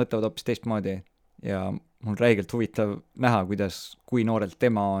nad mõtlevad hoopis teistmoodi. Ja mul räigelt huvitav näha, kui noorelt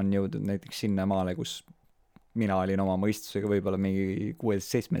tema on jõudnud näiteks sinna maale, kus mina olin oma mõistusega võib-olla mingi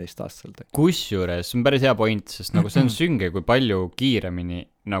 16-17 aastaselt. Kusjuures, see on päris hea point, sest nagu see on sünge, kui palju kiiremini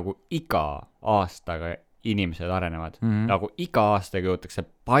nagu iga aastaga inimesed arenevad. Nagu iga aastaga jõutakse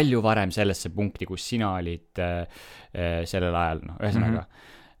palju varem sellesse punkti, kus sina olid sellel ajal, noh, ühesõnaga.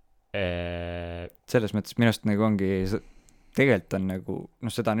 Selles mõttes minust nagu ongi, tegelikult on nagu,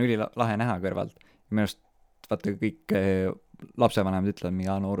 noh, seda on ülilahe näha kõrvalt. Minust, vaata, kõik lapsevanemad ütlevad,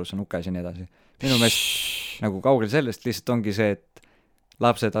 mingi noorus on ukes ja nii edasi. Minu meelest nagu kaugel sellest lihtsalt ongi see, et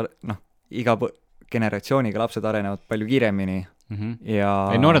lapsed, noh, iga generatsiooniga lapsed arenevad palju kiiremini.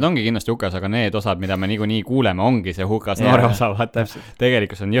 Ja noored ongi kindlasti hukas, aga need osad, mida me nii kuuleme, ongi see hukas noore osa, vaata.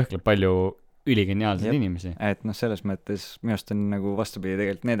 Tegelikult on jõhklalt palju üligeniaalseid inimesi. Et noh, selles mõttes minust on nagu vastupidi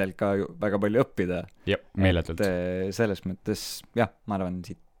tegelikult needelt ka väga palju õppida. Jep, meeletult. Selles mõttes, jah, ma arvan,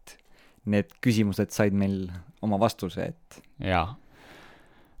 siit need küsimused said meil oma vastuse, et jaa.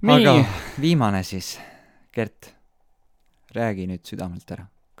 Aga viimane siis, Gert, räägi nüüd südamelt ära.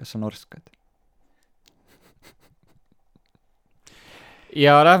 Kas sa norskad?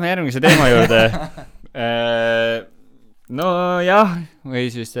 Ja lähme järgmise teema juurde. No jah, või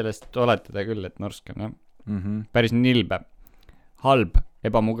siis sellest oletada küll, et norsk on päris nilbe, halb,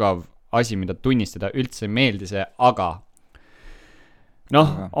 ebamugav asi, mida tunnistada, üldse ei meeldi see, aga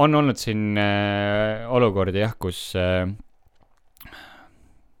noh, on olnud siin olukordi jah, kus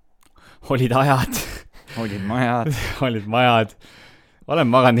olid ajad, olid majad, olen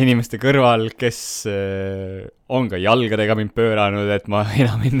maganud inimeste kõrval, kes on ka jalgadega mind pööranud, et ma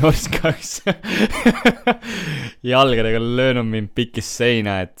enam ei norskaks. Jalgadega löönud mind pikis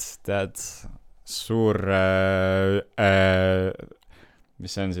seina, et tead, suur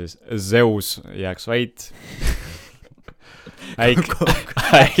mis see on siis, Zeus jääks vait.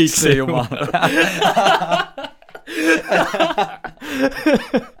 Äikse jumal.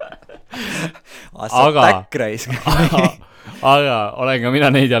 Aga olen ka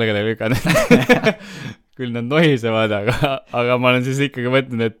mina neid jalgadega lükanud. Küll nad nohisevad, aga ma olen siis ikkagi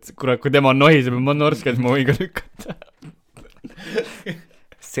võtnud, et kurat, kui tema nohiseb ja ma norskad, siis ma võin ka lükata.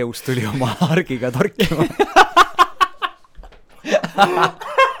 Zeus tuli oma argiga torkima.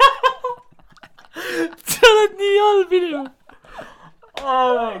 Sa oled nii halb inimene. Oh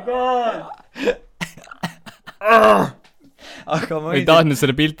my god. Aga ma ei tahtnud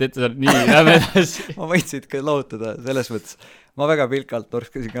selle pilti ette saada, nii, lähme edasi. Ma võitsid ka lootada selles mõttes. Ma väga pilkalt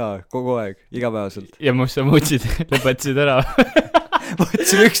norskasin ka kogu aeg, igapäevaselt. Ja mu sa muutsid, lõpetasid ära.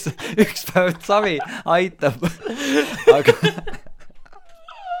 Mõtlesin üks päev savi aitab. Aga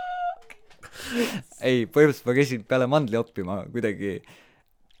ei, põhimõtteliselt ma käisin peale mandli oppima kuidagi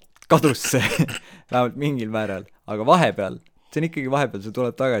kadus see vähemalt mingil määral. Aga vahepeal, see on ikkagi vahepeal, see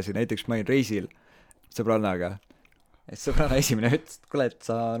tuleb tagasi. Näiteks ma olin reisil sõbrannaga. Et sõbrana esimene ütles, et kuule, et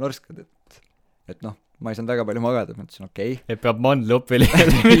sa norskad, et noh, ma ei saanud väga palju magada, ma ütlesin, okei. Et peab mandli oppili.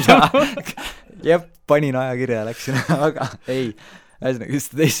 Jep, panin aja kirja ja läksin, aga ei. ühesõnaga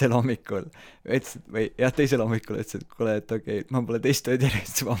just teisel hommikul teisel hommikul ütles, et kuule, et okei, ma pole teist ööd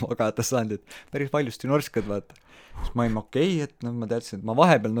järjest juba magada saanud, et päris paljusti norskad, vaata. Siis ma olin et noh, ma teadsin, et ma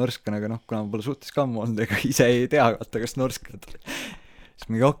vahepeal norskan, aga noh, kuna ma pole suhtes kammu olnud, ega ise ei tea, vaata, kas norskad. Siis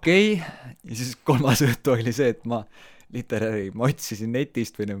ma ja siis 3. õhtu oli see, et ma otsisin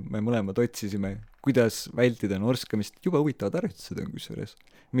netist või me mõlemad otsisime, kuidas vältida norskamist. Juba huvitavad harjutused on kusjuures.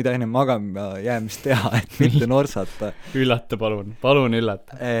 Mida enne magama jäämist teha, et mitte norsata. Üllata, palun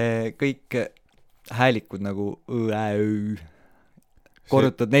üllata. Kõik häälikud nagu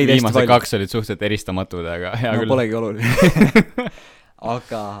korrutad neid hästi palju. Viimased 2 olid suhteliselt eristamatud, aga hea küll. Polegi oluline.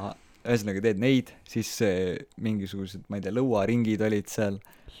 Aga ühesõnaga teed neid, siis mingisugused, ma ei tea, lõuaringid olid seal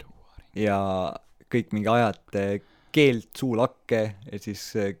ja kõik mingi ajad keelt, suulakke ja siis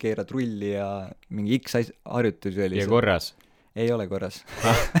keerad rulli ja mingi X-harjutusi oli. Ja korras? Ei ole korras.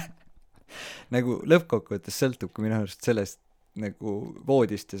 Nagu lõppkokkuvõttes sõltub minu arust sellest nagu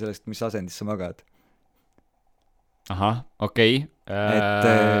voodist ja sellest, mis asendis sa magad. Ahah, okei. Et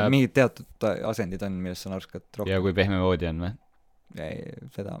mingid teatud asendid on, millest sa norskad rohkem. Ja kui pehme voodi on või?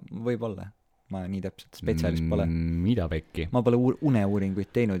 Seda võib olla. Ma nii täpselt spetsialist pole. Mida pekki? Ma pole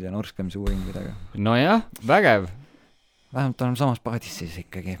uneuuringuid teinud ja norskamise uuringuid, aga... No jah, vägev. Vähemalt olen samas paadis siis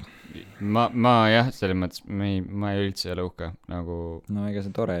ikkagi. Ma jah, selles mõttes, ma ei üldse ole uhke. Nagu... No ega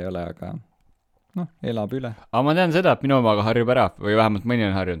see tore ei ole, aga noh, elab üle. Aga ma tean seda, et minu omaga harjub ära või vähemalt mõni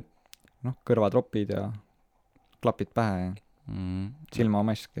on harjunud. Noh, kõrvatropid ja klapid pähe ja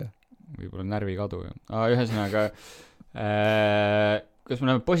silmamask ja... Võib-olla närvikadu. Ühesõnaga, kas me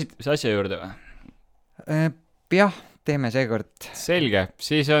läheme positiivse asja juurde või? Jah, teeme seekord. Selge,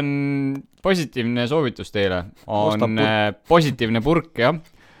 siis on positiivne soovitus teile. On positiivne purk, jah.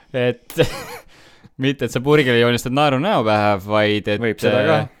 Et mitte, et sa purgile joonistad naeru näo pähe, vaid et...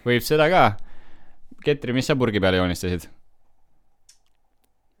 Võib seda ka. Ketri, mis sa purgi peale joonistasid?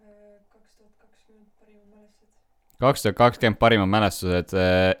 2020 parimad mälestused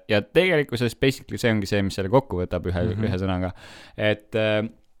ja tegelikkuses basically see ongi see, mis selle kokku võtab ühe sõnaga. Et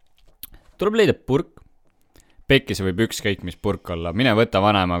tuleb leida purk. Pekki see võib ükskõik mis purk olla. Mine võta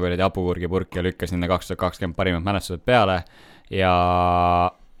vanaema kuradi hapukurgi purk ja lükka sinna 2020 parimad mälestused peale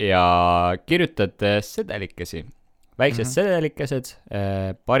ja kirjutad sedelikesi. Väiksed sedelikesed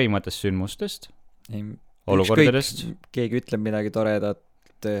parimatest sündmustest, olukordadest. Keegi ütleb midagi toredat,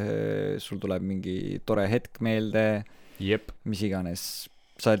 sul tuleb mingi tore hetk meelde, mis iganes,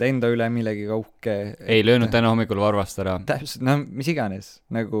 sa oled enda üle millegiga uhke. Ei löönud täna hommikul varvast ära. Täpselt, no mis iganes,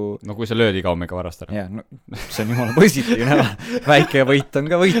 nagu... No kui sa lööd iga hommika varvast ära. Jah, no see on jumala positiivne, väike võit on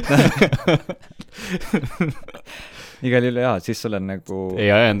ka võit. Igal juhul jah, siis sul on nagu...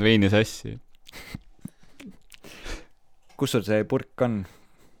 Ei ajanud veini sassi. Kus sul see purk on?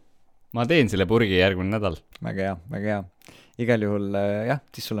 Ma teen selle purgi järgmine nädal. Väga hea. Igal juhul jah,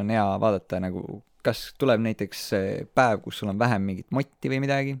 siis sul on hea vaadata nagu, kas tuleb näiteks päev, kus sul on vähem mingit motti või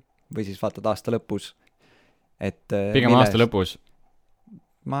midagi, või siis vaatad aasta lõpus. Pigem aasta lõpus.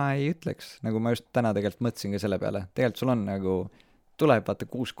 Ma ei ütleks, nagu ma just täna tegelikult mõtlesin ka selle peale. Tegelikult sul on nagu, tuleb vaata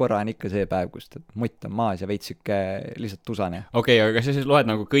 6 korra on ikka see päev, kus mott on maas ja veits sükke lihtsalt tusane. Okei, aga kas sa siis loed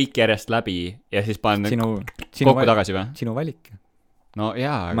nagu kõik järjest läbi ja siis paned kokku tagasi või? Sinu valik. No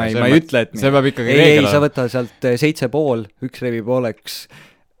jaa, aga ma ei ütle, et see peab ikkagi reegel. Ei, sa võta sealt 7,5, üks revi pooleks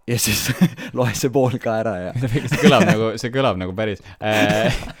ja siis loe see pool ka ära ja see kõlab nagu päris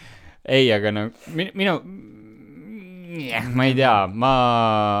ei, aga no minu ma ei tea,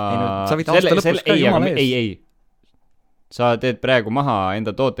 sa võid aasta lõpus ka jumala ees. Ei, sa teed praegu maha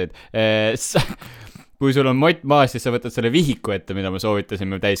enda tooteid. Kui sul on mott maas, siis sa võtad selle vihiku ette, mida me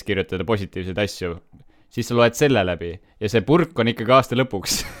soovitasime täis kirjutada positiivseid asju. Siis sa loed selle läbi ja see purk on ikkagi aasta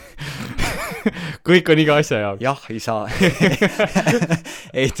lõpuks. Kõik on iga asja jaoks. Jah, ei saa.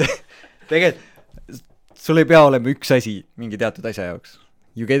 Ei, tegelikult sul ei pea olema üks asi mingi teatud asja jaoks.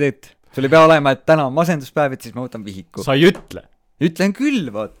 You get it? Sul ei pea olema, et täna on masenduspäev, et siis ma võtan vihiku. Sa ei ütle. Ütlen küll,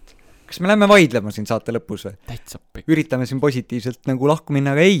 vaat. Kas me lähme vaidlema siin saate lõpus või? Täitsapik. Üritame siin positiivselt nagu lahku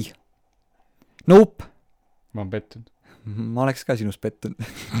minna, aga ei. Nope. Ma olen pettunud. Ma oleks ka sinust pettunud.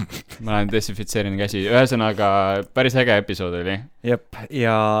 Ma olen desinfitseerinud käsi. Ühesõnaga, päris äge episood oli. Jep,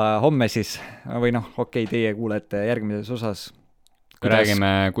 ja homme siis, või noh, okei, teie kuulete järgmises osas.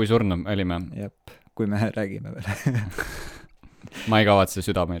 Räägime, kui surnud olime. Jep, kui me räägime veel. Ma ei kavatse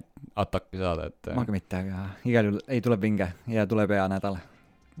südame atakki saada, et... Ma ka mitte, aga igal juhul ei tule vinge ja tuleb hea nädal.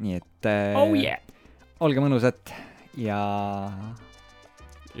 Nii et... Olge mõnusad ja...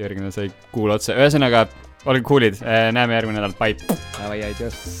 Järgmine sai kuula otse. Ühesõnaga... Olge coolid, näeme järgmine nädal, bye! Davai,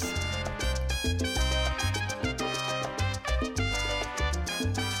 adios!